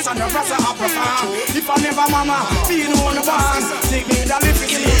day yes and a breast I perform. If I never mama, feel on the band. Take me with a lift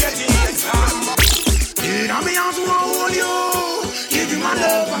see 88 stamp. In me arms I hold you. Give you my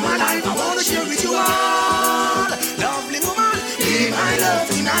love and my life, I wanna share with you all. Lovely woman, be my love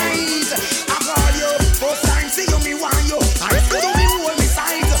tonight. I call you, first time see you, me want you. I risk to me hold me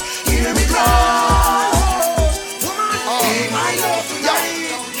sight. Hear me call. Woman, be my love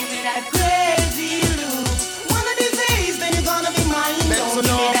tonight. Don't give me that crazy look. One of these days, then you're gonna be mine. Don't give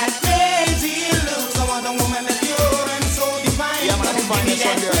me that crazy look. So I don't woman that pure and so divine. Don't give me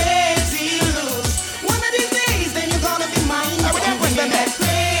that crazy look. One of these days, then you're gonna be mine.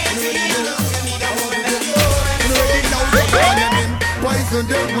 Poison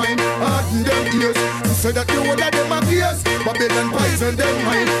them mind, harden them ears. You say that you will let them have ears. Babylon poison them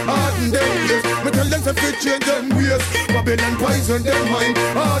mind, harden them ears. Me tell them to fit change them ways. Babylon poison them mind,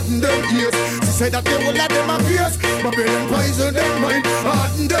 harden them ears. You say that you will let them have ears. Babylon poison them mind,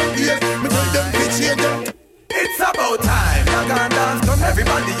 harden them ears. Me tell them to change them. It's about time. Log on dance, come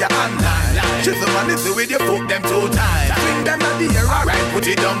everybody you're online. Chisel man, listen with your foot them 2 times. Bring them at the air, alright, put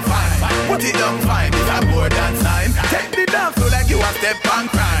it down fine. Put it down fine, it's a more than time. Take the dance so like you a step on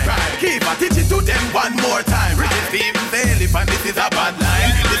crime. Keep a teach it to them one more time. British Stephen Bailiff and this is a bad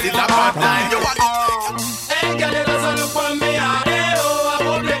line. This is a bad line. You want hey, girl, you doesn't look for me, oh, I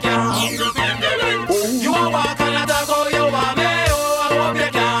won't break your arm. You are walking at a go, you are me, oh, I won't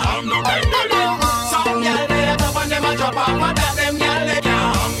break your arm. Some girl they up and them a drop off, but that them girl they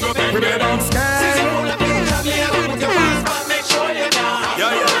can't. We better scared. Since you pull up in the job, you put your hands back, make sure you down.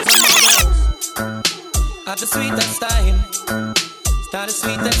 At the sweetest time, start the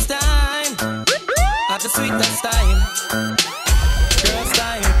sweetest time. At the sweetest time,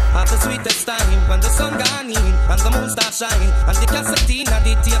 sweetest time when the sun gone in and the moon start shine and the cassette and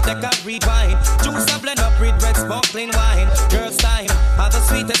the tape deck a rewind. Juice a blend up with red sparkling wine. Girls time are the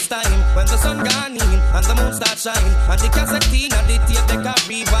sweetest time when the sun gone in and the moon start shine and the cassette and the tape deck a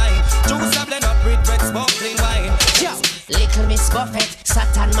rewind. Juice a blend up with red sparkling wine. Yo, little Miss Buffett,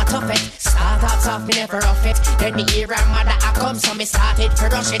 Satan my tuffet. Start out soft, me never off it. Then me hear her mother a come, so me started to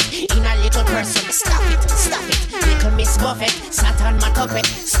rush it. In a little person, stop it, stop it. Little Miss Buffett, Satan my tuffet.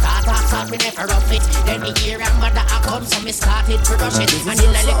 Start out soft, me never off it. Then me hear her mother a come, so me started to rush it. And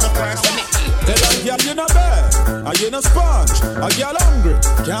in a little person, me tell her, girl, you no bad, and you no sponge. A girl hungry,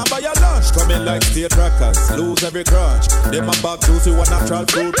 can't buy your lunch. Coming like state rockers, lose every crunch. Them a bag juicy, one natural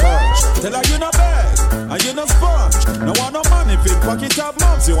fruit punch. Tell her you no bad, and you no sponge. No want no money, fit pocket of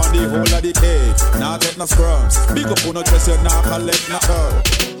mums. You want the whole of the cake, nah get no scrums. Big up on no chest, you nah collect no herb.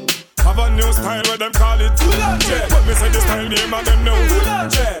 Have a new style where them call it Boulanger. When me say the style name and them know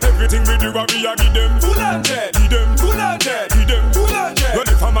Boulanger. Everything we do we a give them Boulanger. Give them Boulanger. Give them Boulanger. When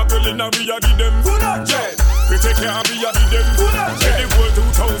if I'm a girl in a we a give them Boulanger. We take care of we a give them Boulanger. Any whole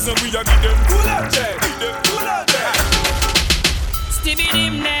 2000 we a give them Boulanger. Give them Boulanger. Stibby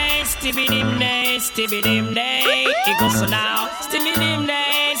dim day, stibby dim day, stibby dim day. It goes so now. Stibby dim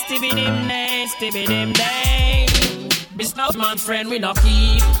day, stibby dim day, stibby dim day. Businessman friend we no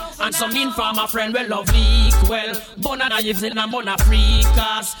keep, and some informer friend we love leak. Well, bona naives in a bona free,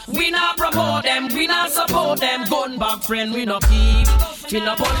 cause we not promote them, we not support them. Gun back friend we no keep. Till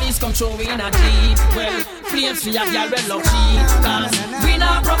the police come through we in a jeep. Well, flames for a girl we love cheap, cause we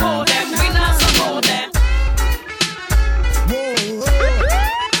not promote them, we not support them.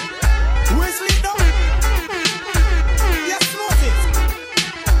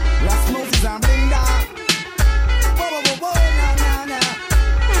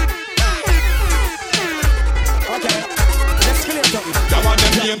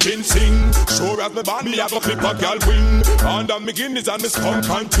 Painting sing, sure as me band me a go flip a gal wing. Under me Guinness and me skunk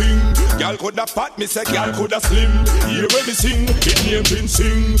and ting. Gal coulda fat, me say gal coulda slim. Hear when me sing, it name pin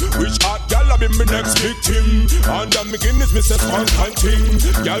sing. Which hot gal a be me next victim? Under me Guinness me say skunk and ting.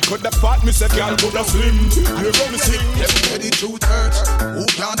 Gal coulda fat, me say gal coulda slim. Hear when me sing. Them say the truth hurts. Who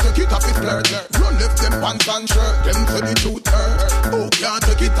can't take it off his blur? Run left them pants and shirt. Them say the truth hurts. Who can't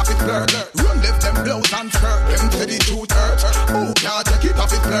take it off his blur? Run left them blouse and skirt. Them say the truth hurts. Who can't take it off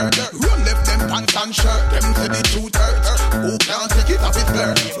his blur? Run left them pants and shirt. Them say the truth hurts. Who can't take it off his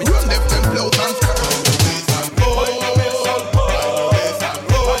blur? Run left them blouse and skirt.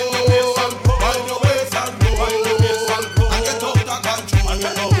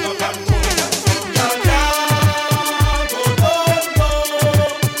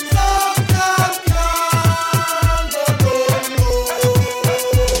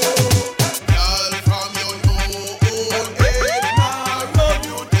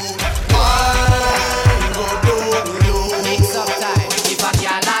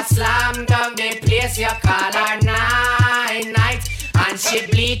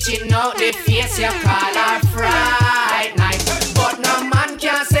 Bleaching out the face, you call her fright night. But no man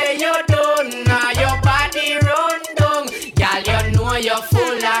can say you done, now your body run down. Girl, you know you're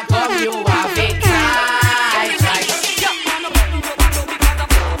full of gum, you have it tight, tight.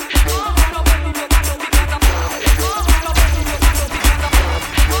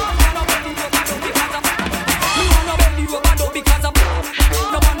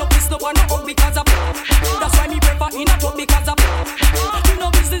 That's why me prefer in a tub because of no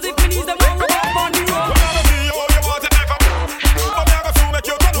business if me need them on the road on the road.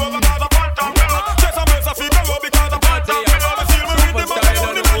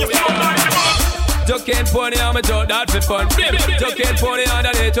 Joking pony on my toe, that for fun. Joking pony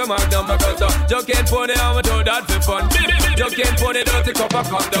underneath your magnum, because joking pony on my toe, that for fun. Joking pony dirty cup of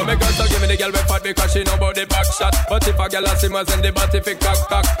condom, because give me the girl with fat because she know about the back shot. But if a girl a simmers and the body fi cock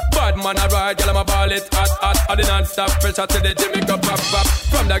cock, bad man a ride, girl I'm a ball it hot hot. I the non-stop pressure to the gym, make up pop pop.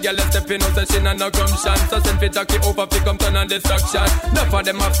 From the girl that step in, no say she not no gumption. So send fi jockey over fi come turn on destruction. Enough of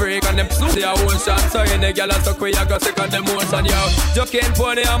them a freak and them see a ocean. So any girl a suck we a go sick on the motion, yo. Joking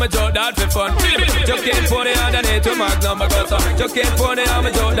pony on my toe, that for fun. Joking pony underneath your magnum, because joking pony on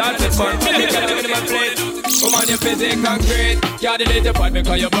my toe, that for fun. Come on, you physic concrete. Can't delete your part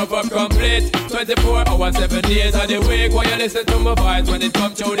because you buff up complete. 24 hours, 7 days of the week. While you listen to my voice when it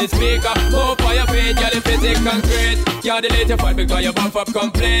comes through the speaker. Move for your feet, you're the physic concrete. Can't delete your part because you buff up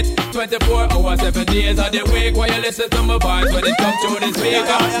complete. 24 hours, 7 days of the week. While you listen to my voice when it comes through the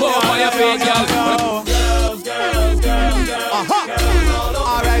speaker. Move for your feet, girl.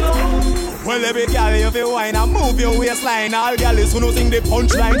 Alright. Well, every girl, if you whine and move your waistline, all girls who know sing the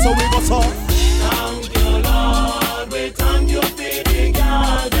punchline, so we go so. Thank you, Lord, we thank you for the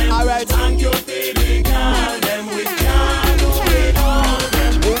garden. Alright.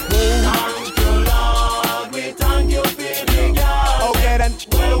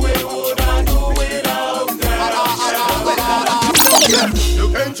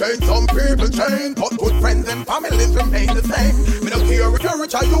 game change, some people change, but good friends and families remain the same. Me don't care if you're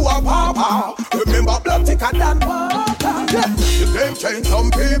rich or you are papa. Remember blood thicker than water. Yeah. The game change,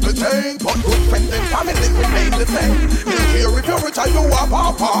 some people change, but good friends and families remain the same. Me don't care if you're rich or you are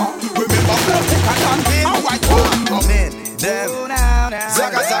papa. Remember blood thicker than water. Alright, come in. Them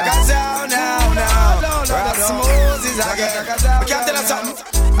Zaga zaga down now. That's Moses again. We can't tell us something.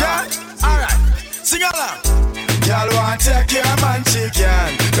 Yeah, alright. Sing along. Y'all want to take your man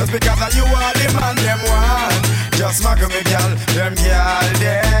chicken. Just because of you are the man them want. Just smack me girl. Them girl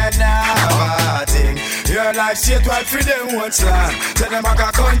they never think. Your life straight right for them one slang. Tell them I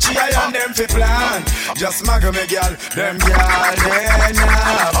got country I am them fi plan. Just smack me girl. Them girl they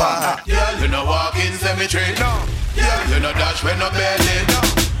never. Girl you no walk in cemetery. No. Yeah, you no dash when no belly. No.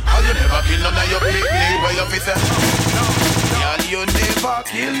 And you never kill none of your picnic where you fit. No. Girl, you never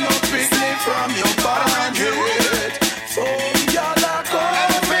kill no picnic from your bandit. So y'all are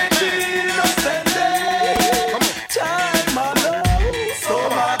coming innocent day. Time alone, so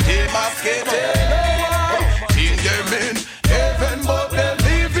my team are skating. King them in heaven, but they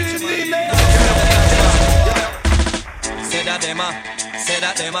living in hell. Say that them say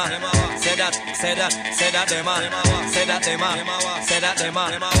that them say that them say that them them say that them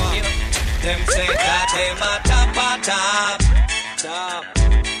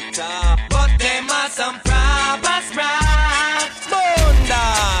top, but them are some frappers, bunda.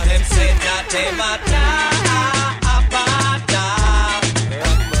 Them say that them are top,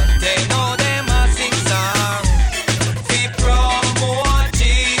 they know them a sing song. We promote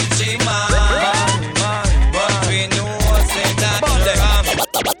teaching man, but we know say that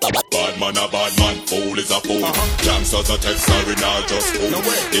bad man, fool is a fool. Gangsters a text, sorry, not just fool.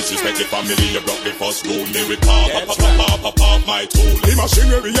 Disrespect the family, you broke the first rule. Me with pop, my tool. The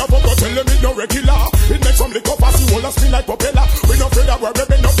machinery of go tell them it no regular. It makes some liquor pass you all a spin like propeller. We no afraid of where we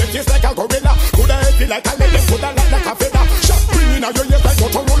bend up the taste like a gorilla. Coulda heavy like a lady, coulda light like a feather. Shot bringing out your ears like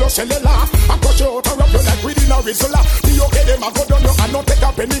Motorola cellular. I cut you out and wrap you like within a Rizzola. The okay them a go down you and not take a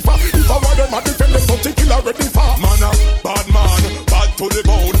penny for. If I want them a defend them, don't kill already for. Man, bad man, bad to the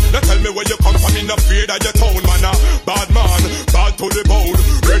bone. They tell me where you come from, in the fear that your town, man. Bad man, bad to the bone.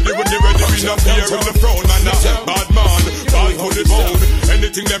 Ready when you're ready, we not fear on the throne, man. Bad man, bad to the bone.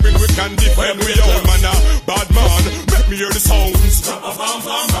 Anything that bring we can defend we own, man. Bad man, make me hear the sounds.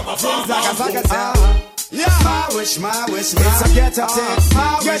 Yeah, my wish, it's a get up thing.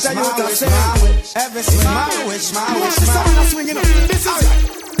 My wish, everything. My wish, someone swinging up. This is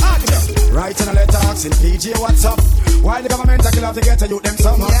right in a letter asking PJ what's up. Why the government a kill off to get to youth them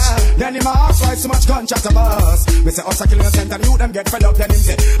so much? Then him ask why so much gun chat to bust. Me say us a killing a cent and youth them get fed up. Then him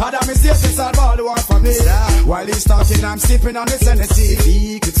say other mistakes is all all the war for me. While he's talking I'm sleeping on this Tennessee.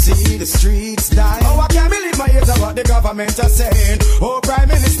 He could see the streets die. Oh I can't believe my ears of what the government are saying. Oh Prime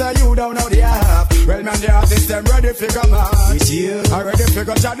Minister you don't know the app. Well man the artists them ready to come on. With you I ready to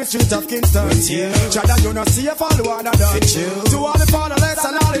go to the street of Kingston. With you Chada you not see a follow one another. To all the fatherless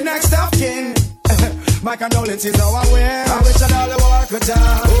and all the next of kin. My condolences how I wear. I wish that all the war could die.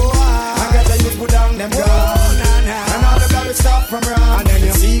 I get the youth put down them guns. And all the blood will stop from run. And then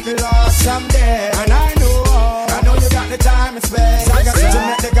you seek the lost someday. And I know you got the time and space. I got to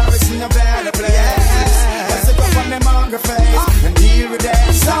make the garrison a better place. Let's take up from them hunger face and deal with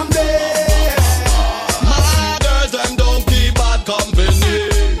them someday. My girls them don't keep bad company.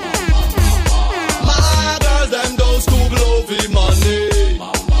 My girls them don't scoop loafy money.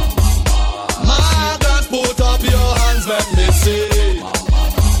 Let me see.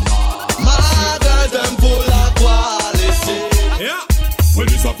 My girls them full of quality. Yeah. Well,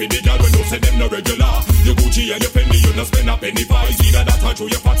 this up in the girl when you say them no regular. You Gucci and your Fendi, you no spend a penny for. It's either that or through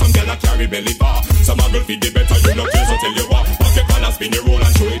your fat, some girl a carry belly bar. Some a girl feed the better, you no care, so tell you what. Pop your collar, spin your roll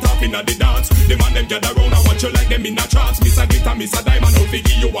and show it off in the dance. The man them gather round and watch you like them in a trance. Miss a glitter, miss a diamond, how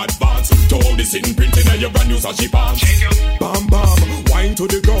figure you advance. To hold this in printing and your brand new sashi pants. Bam bam, wine to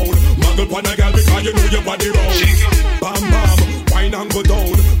the ground. Muggle pon a girl because you know your body round. Bam bam, wine and go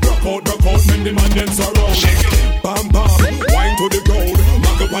down. Rock out, men the man them surround. Bam bam, wine to the ground.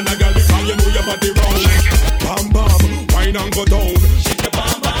 Muggle pon a girl because you know your body round. Bam bam, wine and go down. Shake your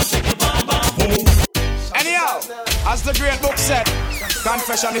bam bam, shake your bam bam. Oh. Anyhow, as the great book said,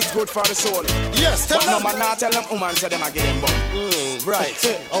 confession is good for the soul. Yes, tell them. No man not tell them woman say them again, but right,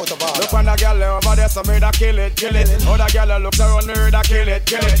 out of order. look on the girl over there, so me da kill it. Other girl looks around me, da kill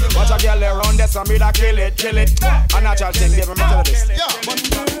it. Watch a girl around there, so me da kill it. A natural thing, baby, me tell you this.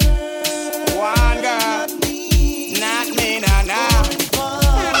 One girl, not me, nah.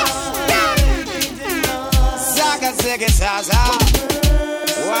 Zaga ziggy zaza.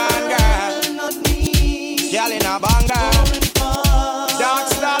 One girl, girl in a banger. Dark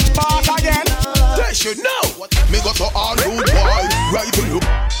star.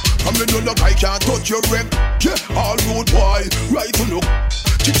 no guy can't touch your rep. Yeah, all road boy, right to look.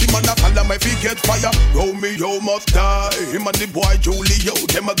 Chichi man a call him if he get fire. Romeo must die. Him and the boy Julio,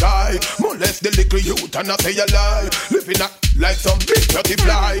 them a guy. Molest the little youth and I say a lie. Living like some big dirty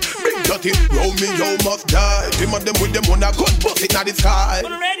fly. Big dirty Romeo must die. Him and them with them on a gun, bust it in the sky.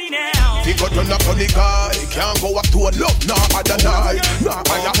 Ready now. He got on a funny guy. Can't go up to a love, nah other night. Nah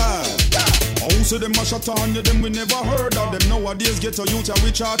other. Who say them a shot on you, them we never heard of. Them nowadays get a youth and we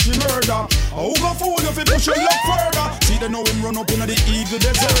charge him murder. Who go fool you if you push your luck further? See they know him run up in the eagle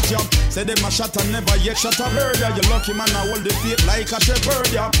desert, yeah. Say them a shot and never yet shot a bird, yeah. You lucky man I hold the faith like a shepherd,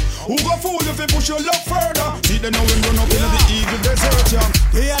 yeah. Who go fool you if you push your luck further? See they know him run up in the eagle desert, yeah.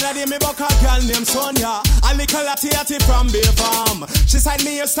 The other day me buck a girl named Sonia, a little latty from Bay Farm. She signed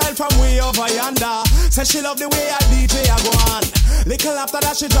me a style from way over yonder. Said she love the way I DJ a go on. Little after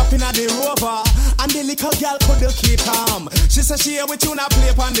that she drop in at the Rover, and the little girl couldn't keep calm. She said she hear we tune a play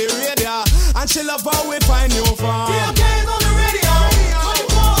on the radio, and she love how we find you from. TFK's on the radio,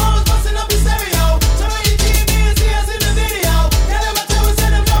 24 hours busting up the stereo. Turn on your TV and see us in the video. Tell them I tell we send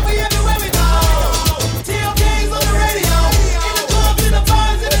them drop for everywhere we go. TFK's on the radio, in the clubs, in the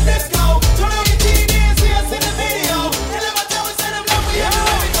bars, in the disco. Turn on your TV and see us in the video. Tell them I tell we send them drop for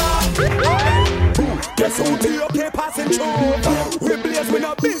everywhere we go. Guess who TFK passing through? We blaze with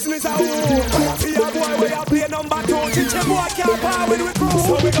no business at home. See a boy where you play number 2. Chichi boy can't power with we crew.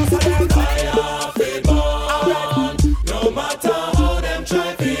 So we just a them fire fi burn. No matter how them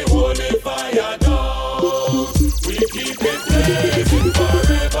try to hold the fire down, we keep it blazing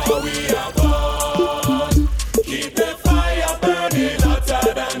forever. We are born. Keep the fire burning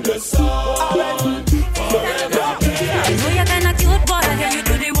hotter than the sun. Forever. I know you're kinda cute, boy. I hear you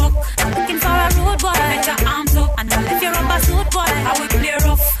do the work. I'm looking for a road boy. Let your arms up and I'll lift your rubber suit, boy. I will play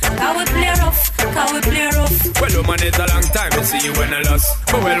rough. I will play rough. I will play rough. Well, woman, it's a long time to see you when I lost.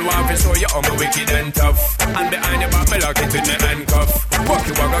 But well, want to show you how me wicked and tough. And behind your back, me lock it in the handcuff. Walk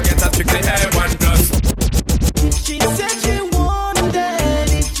you walk, get a strictly A1+. She said she wanted,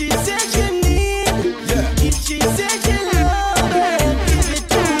 if she said she need, yeah. If she said she loved, give it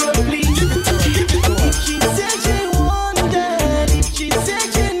to her, please. If she said she wanted, if she said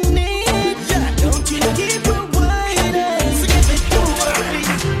she need, yeah. Don't you keep her waiting, so give it to her,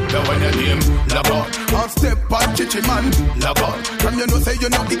 please. Now when your name, Lagon, and step on Chichi man, Lagon. Can you know say you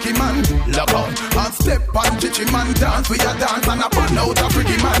know icky man, Lagon. And step on Chichi man, dance with your dance and a burn out a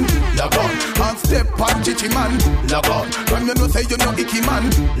freaky man, Lagon. And step on Chichi man, Lagon. Can you know say you know icky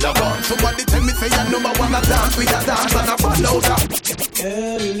man, Lagon. Somebody tell me say you number one a dance with your dance and a burn out a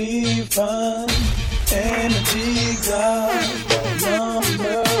Elephant, energy god,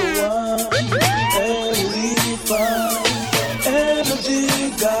 number 1. Elephant, energy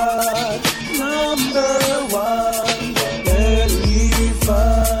god, number 1. Elephant.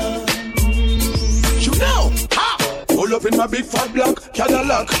 You know, ha! Pull up in my big fat black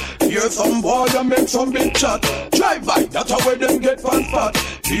Cadillac. Hear some boy and make some big chat. Drive by, that's how where them get fan spot.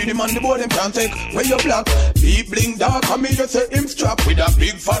 Feed him on the board, them can't take where you black. Deep bling dark, and me just say him strap. With a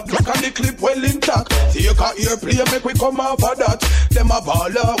big fat black and the clip well intact. See you can hear play, make we come off of that. Them a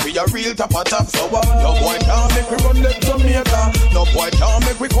baller, we a real top of top. So no boy can't make we run left Jamaica. No boy can't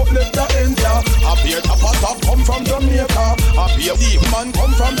make we cut left the India. A beer top of top come from Jamaica. A beer deep man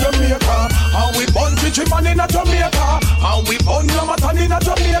come from Jamaica. And we born Chichi man in a Jamaica. And we born Yamatan in a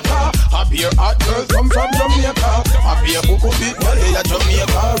Jamaica. A beer hot girls come from Jamaica. A beer who could be well in a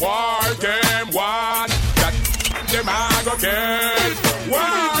Jamaica. Why them want that them I go get?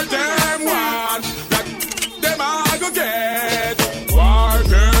 Why them want that them I go get? Why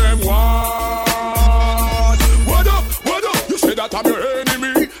them want? What up? You say that I'm your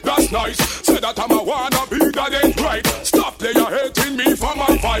enemy, that's nice. Say that I'm a wannabe, that ain't right. Stop player hating me for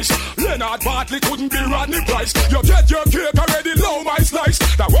my vice. Leonard Bartley couldn't be Rodney Price. You get your cake already, low my slice.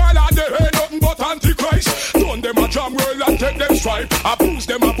 The world out there ain't nothing but antichrist. Don't them a jam world and take them stripe. Abuse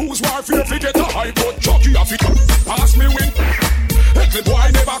them, abuse warfare, forget a hype. But Chucky a fit pass me win. Every boy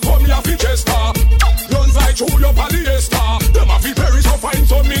never come here fi Chester. Guns like through your polyester. Them a fi Paris to find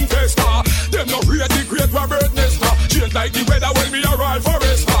some investor. Them no read the great Robert Nesta. Change like the weather when we arrive for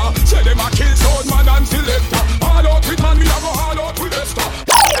Esther. Say them a kill sound man and selector. All out with man, we a go all out with Esther.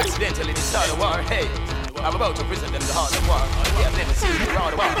 Accidentally they start a war, hey. I'm about to present them the heart of war. They have never seen the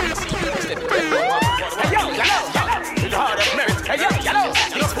round of war. Instead of the war. Hey yo, in the heart of merit. Hey yo,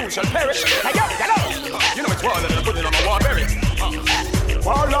 this fool shall perish. Hey yo, you know it's war that I'm putting on my war merit.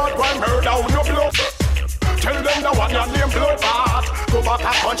 Warlord, one murder down your blood. Tell them the one your name Bloodbath. Go back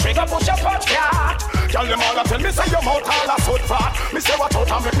a country, go push a punch cat. Tell them all that tell me say your mouth all a foot fat. Me say what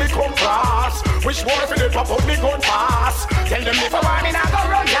out and make me come fast. Which war if you never put me gun fast. Tell them if I want me not go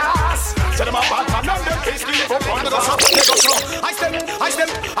run gas.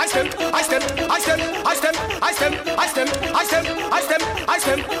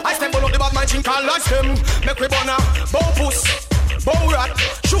 Pull up the bad man chin call ice them. Make we burn a bow puss, bow rat.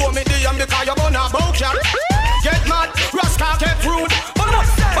 Show me the because you burn a bow cat. Get mad, rascal, get rude. Pull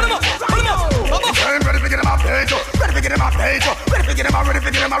them up. Ready to get him out page, ready to get him out page, ready to get him out, ready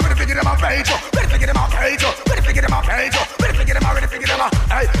to get him out, ready to get him out page, ready to get him out page, ready to get him out page, ready to get him out, ready to get him out.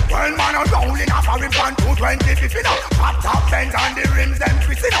 Hey, when man are rolling off a rip on 220 50 now, pop top bends on the rims them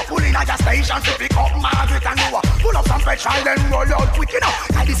twisting up, pulling at your station to pick up Margaret and Noah. Pull up some petrol then roll out quick enough.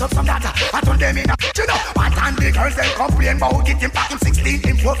 Tie this up some data, I turn them in a you know. One time the girls they complain about it, him back him 16,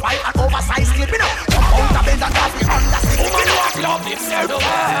 him 4, 5 and oversized clipping up. Come out a bend and gas me on the stick. Woman what love lips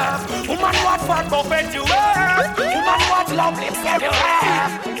everywhere. Woman what fat buffet you wear. Woman what love lips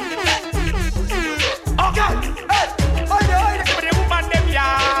everywhere. Okay, hey, oh yeah, the woman them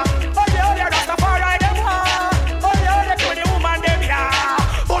yeah. Oh yeah, Rastafari them yeah. Oh yeah, the woman them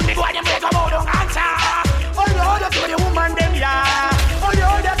yeah. Only go them make a bow down answer. Oh yeah, the woman them yeah. Oh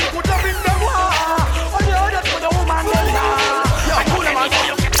yeah, the put up in them yeah. Oh yeah, the woman them yeah. I pull them out.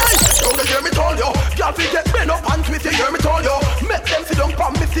 Don't you hear me told you? Girl, we get bent up and twist. You hear me told you? Make them sit down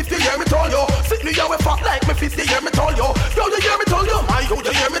from me 50. You hear me told you? Sit me here with fuck like me 50. You hear me told you? Yo, you hear me told you? My, you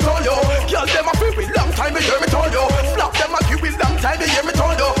hear me told you? Girl, them a free with long time. You hear me told you? Flop them a give with long time. You hear me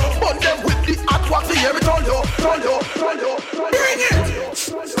told you? Burn them with the hot wax. You hear me told you? Bring it.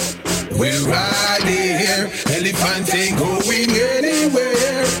 We're right here, elephant ain't going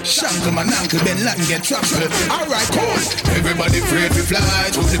anywhere. Shankle my ankle, then land get trampled. Alright, cool. Everybody afraid to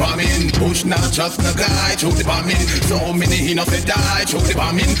fly through the bombing. Push not just no guy through the bombing. So many innocent die through the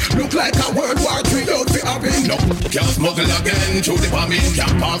bombing. Look like a World War III out for happen. No, can't smuggle again through the bombing.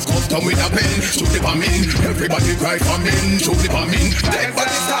 Can't pass custom with a pen through the bombing. Everybody cry for men through the bombing.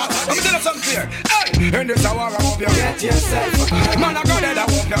 Everybody stop. Let me tell you something clear. Hey, in this hour I hope you get yourself. Man, I got it, I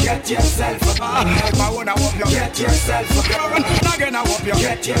hope you get yourself. Like my own, I hope you get yourself. Again, I hope you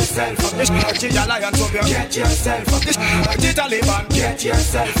get yourself. This Alliance hope you get yourself. This Taliban get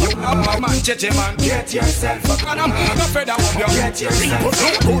yourself. You my man, Chichi man, get yourself. And I'm afraid I hope you get yourself. People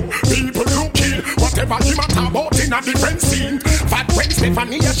look good, people look kill. Whatever he matter about in a different scene. Fat when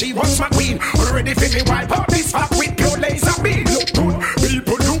Stephanie, she was my queen. Already feel me wipe out this fat with pure laser beam. Look good,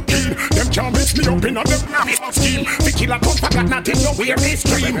 people look kill. Them can't mix me up in a them scheme. The killer don't forget nothing, you wear this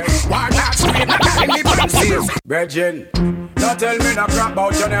dream. Why not scream like a any boxes? Virgin, don't tell me no crap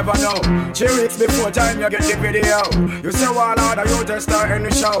about you never know. 3 weeks before time you get the video. You say one order, you just start in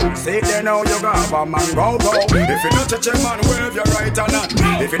the show. Say there now you got a man go. If you not touch a man, wave your right hand on.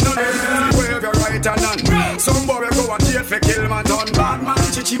 If you not wave your right hand on. Somebody go and jail for kill man done. Bad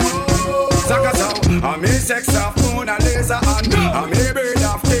man chichi mo. Zagato, I'm a sex of moon and laser on. I'm a bird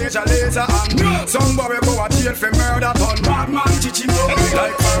of cage and laser on. Somebody go and jail for murder done. Bad man chichi mo.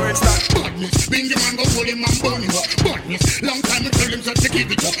 Like for instance. Badness, bring the man go pull him and burn him up. Badness, long time we tell him so to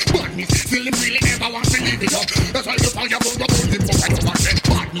give it up. Badness, still him really never want to leave it up. That's why you fire go pull him for right over then.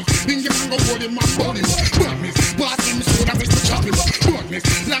 Badness, bring the man go pull him and burn him up. Badness, pass him so that we to chop him up. Badness,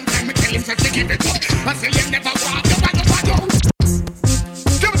 long time we tell him so to give it up. I say you never walk the back of a door.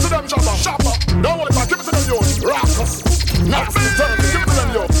 Give it to them, Shabba. Don't worry about it, give it to them, yo. Rockers. Not give it to them,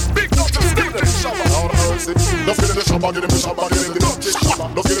 yo. Big nuts, give it to Shabba. Don't get in the Shabba, get in the Shabba, get in the dirty Shabba.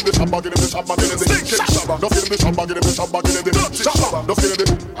 Don't get in the Shabba, get in the Shabba, get in the stinking Shabba. Don't get in the Shabba, get in the Shabba, get in the dirty Shabba. Don't get in the.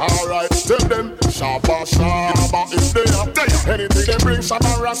 Alright, tell them Shabba is there. Anything they bring,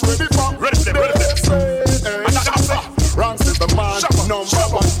 Shabba Ras ready for. Rance is the man, number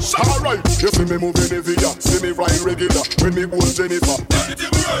one. Alright, you see me moving the video, see me right regular. When me hold Jennifer,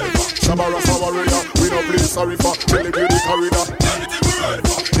 Shabba Ras our area, we don't play sorry for. Really the corridor.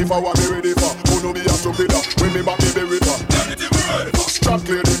 If I want me ready for, who know me a stupid, when me back me be with her. Strap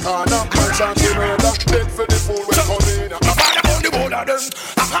clear the corner, man chant the murder. Dead for the fool when come in. I fire on the whole of them.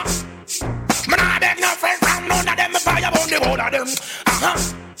 Man I beg no friend from none of them. I fire on the whole of them.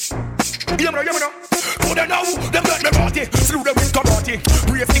 You know. Who they know? Them let me rotty. Slew them with karate.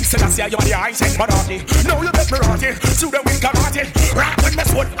 Brave things till I see you on the eyes and monotony. Now you let me rotty. Slew them with karate. Rock with me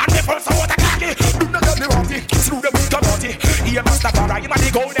sword and me first out of khaki. Do not let me rotty. Slew them with karate. Here Rastafari, you are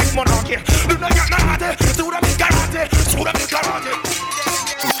the golden monarchy. Do not get naughty. Slew them with karate. Slew them with karate.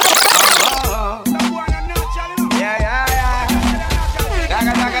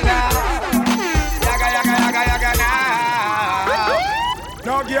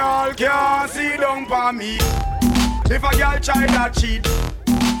 No girl can't see down for me. If a girl try that cheat,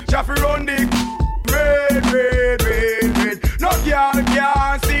 Jeffrey run the red. No girl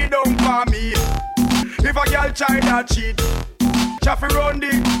can't see down for me. If a girl try that cheat, Jeffrey run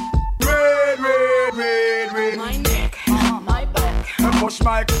the red. My neck, my back. push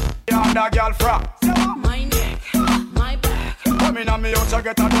my on the girl frack. My neck, my back. Come in on me out to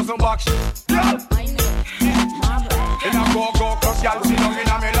get a dozen box. Girl. My neck, my back. In a go cause girl she don't in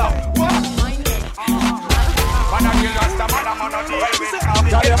a me love. What? My neck, man a kill rasta man a man a deal with.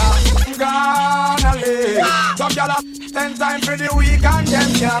 Gonna live. Some gyal a 10 times for the week and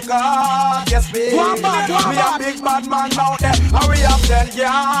them can't cut. Yes, me. Me a big bad man out there. And we have 10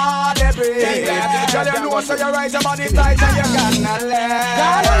 yard every. Girl, you know so you rise your body tight and you gonna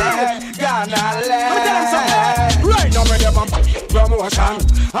live. Gonna live. Right now me dey from promotion.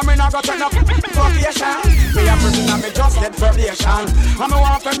 I mean I got enough vacation. Me a prison and me just get probation. And me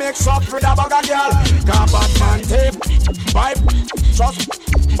want to mix up with a bag of girl. Can't Batman tape, pipe, trust,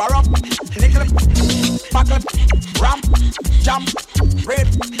 barrel, nickel, buckle, ramp, jump, rape,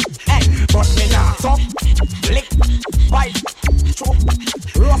 hey, but me nah suck, lick, bite, choke,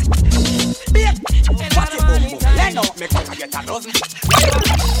 rough, beat, fatty boom, let out me come and get a dozen.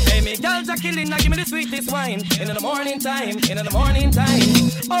 Hey, me girls are killing, now give me the sweetest wine. In the morning time, in the morning time.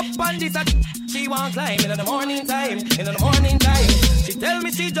 Up on this, she won't climb. In the morning time, in the morning time. She tell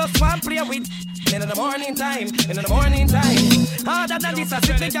me she just want play with. In the morning time, in the morning time. Harder than this, I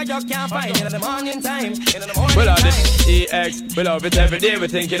think you can't find. In the morning time, in the morning time. We love it, EX, we love it every day, we're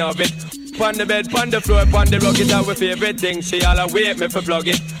thinking of it. Pon the bed, pon the floor, pon the rug, it's our favorite thing. She all await me for plug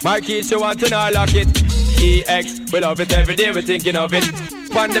it. My keys, she want to know lock it. EX, we love it every day, we're thinking of it.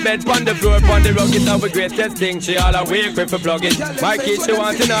 Pon the bed, pon the floor, pon the rug, it's our greatest thing. She all awake me for plug it. My keys, she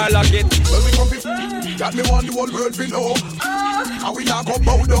want to know lock it. When we come before, got me want the whole world to know. And we not go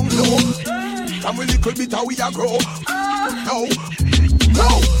bow down low. And we little bit how we a grow. No,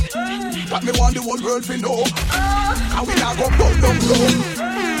 no. Got me want the whole world to know. And we not go bow down low.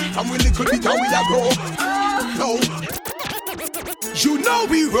 And we little bit how we a grow. No. You know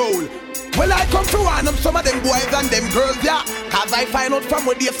we roll. Well, I come to warn them, some of them boys and them girls, yeah. Cause I find out from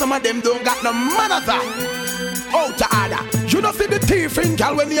where they some of them don't got no manners, out to order. You know see the thief in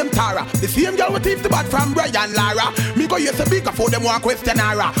girl when named Tara. The same girl with thief the bad from Brian Lara. Me go yes a big for them one question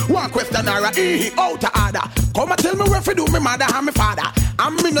Ara. Out to order. Come and tell me where fi do me mother and me father.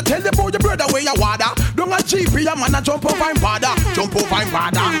 And me no tell the boy your brother where you water. Don't a GP a man a jump up and father. Jump up and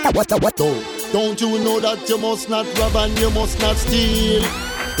father. What don't you know that you must not rob and you must not steal?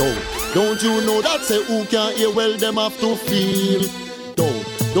 Don't you know that say who can hear well them have to feel?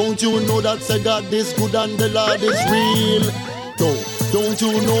 Don't you know that say God is good and the Lord is real? Don't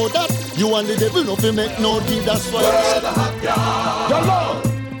you know that you and the devil no fi make no deal? That's why. Where the hot girl?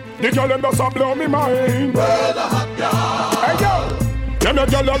 The girl them just a blow me mind. Where the hot girl? Hey yo, them the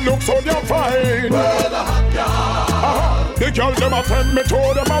girl that look so damn fine. Where the hot girl? The girl them a friend me,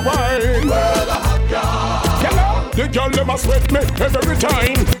 told them a wine. Where the hot girl? The girl them a sweat me every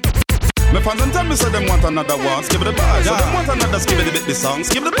time. My fans and tell me so them want another one. Give it a bar. So them want another skip it a bit the songs.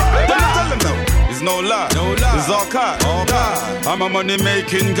 Give it a bar. Then I tell them now. It's no lie. It's all car. I'm a money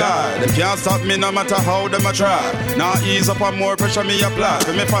making guy. Them can't stop me no matter how them a try. Now ease up and more pressure me apply.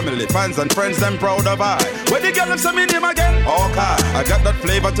 For me family, fans and friends, them proud of I. When they get them say me name again. Okay. I got that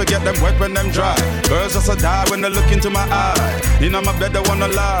flavor to get them wet when them dry. Girls just a die when they look into my eye. You know my bed they wanna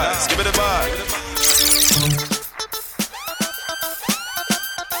lie. Give it a bar.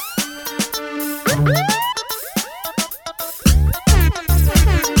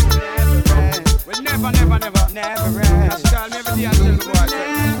 Never rest. Tell me everything I tell the boy.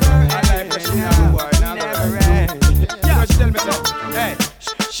 I like pressure now, boy. Never rest. Yeah, she tell me so. Hey,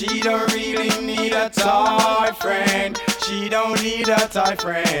 she don't really need a toy friend. She don't need a toy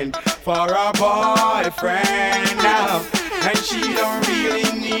friend for a boyfriend now. And she don't really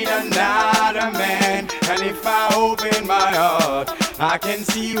need another man. And if I open my heart, I can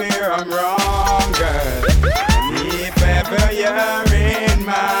see where I'm wrong, girl. If ever you're in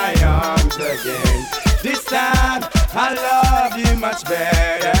my arms again, this time I love you much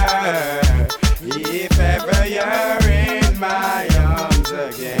better. If ever you're in my arms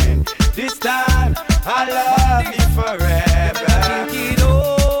again, this time I love you forever. Think it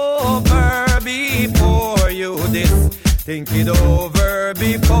over before you this. Think it over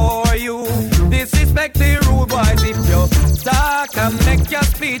before you disrespect the rude boys. If you talk and make your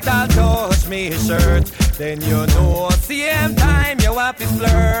feet and touch me shirt, then you know same time you have to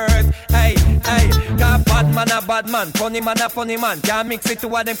flirt. Hey, cause bad man a bad man, funny man a funny man. Can't mix it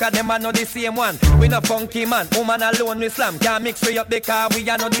two of them cause them are not the same one. We no funky man, woman alone we slam. Can't mix we up because we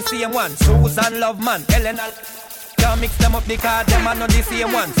are not the same one. Susan love man, Helena. Can't mix them up because them are not the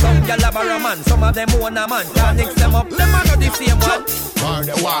same one. Some gyal have a man, some of them own a man. Can't mix them up, them are not the same one. war,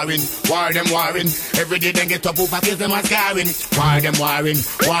 them warring, war them warring. Every day they get up over kids them a scarring. War them warring,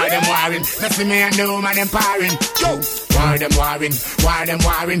 war them warring. Let's see me and the woman empowering. Yo, war them warring, war them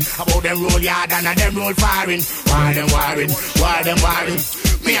warring. About them roll yard and them roll firing. War them warring, war them warring.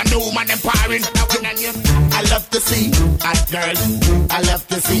 Me and the woman empowering. I love to see hot girls. I love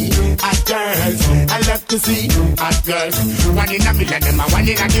to see hot girls. I love to see hot girls. One in a million, them one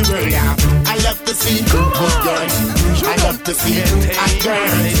in a the world, yeah. I love to see good girls. I love to see hot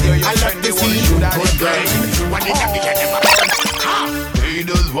girls. I love to see good girls. One in a million, them They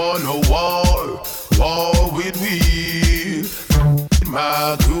just wanna war with we.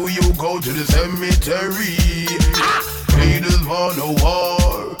 My crew, you go to the cemetery. They just wanna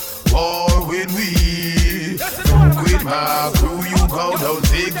war with we. With my crew, you go down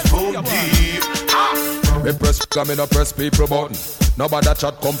 6 foot deep. Me press, me no press people button. Nobody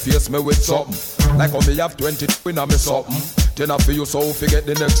chat come face me with something. Like how me have 20 in a me something. Then I feel you so forget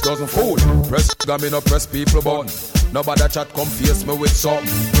the next dozen food. Press, me no press people button. Nobody chat come face me with something.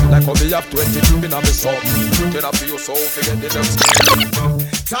 Like how me have 20 in a me something. Then I feel you so forget the next dozen.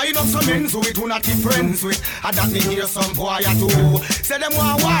 Tying up some ends with who not be friends with. And that me hear some boy a do. Say them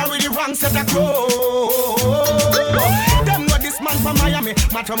want war with the wrong set of clothes. Them know this man from Miami,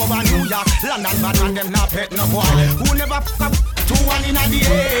 man from over New York, London, bad man them not pet no boy. Who never fuck up 2-1 in the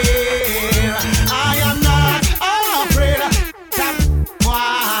air. I am not afraid. That boy,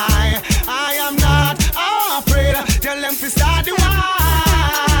 I am not afraid. Tell them to start the war.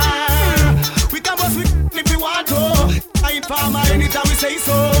 We can bust with if we want to. I ain't farmer anytime we say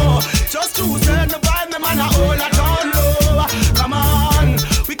so. Just to turn the vibe, the man a hold a down low. Come on,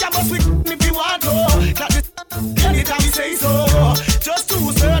 we can bust with if we want to. That is anytime we say so. Just to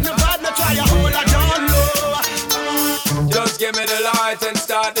turn the vibe, the try a hold a down low. Just give me the light and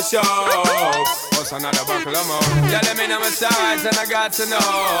start the show. What's another buckle of more? Yeah, let me know my sides and I got to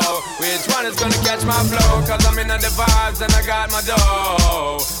know which one is gonna catch my flow. Cause I'm in the vibes and I got my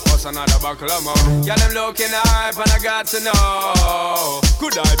dough. What's another buckle of more? Yeah, them looking hype and I got to know.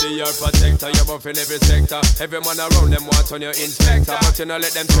 Could I be your protector? You're buff in every sector. Every man around them wants on your inspector. But you know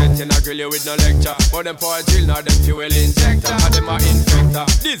let them threaten, I grill you with no lecture. But them for a drill, now them fuel injector. And them a infector,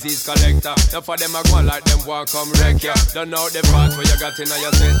 disease collector. Now for them I go like them want come wreck ya. Don't know the part where you got in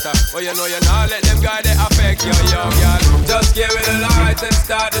your center. But you know you not let them guy they affect you, yo, girl. Just give it a light and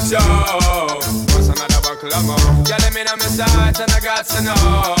start the show. What's another buckle of more? Yeah, let me know my sides and I got to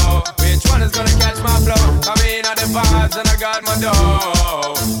know which one is gonna catch my flow. Come in on the vibes and I got my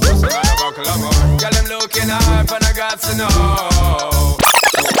dough. What's another buckle of more? Yeah, them looking hype and I got to know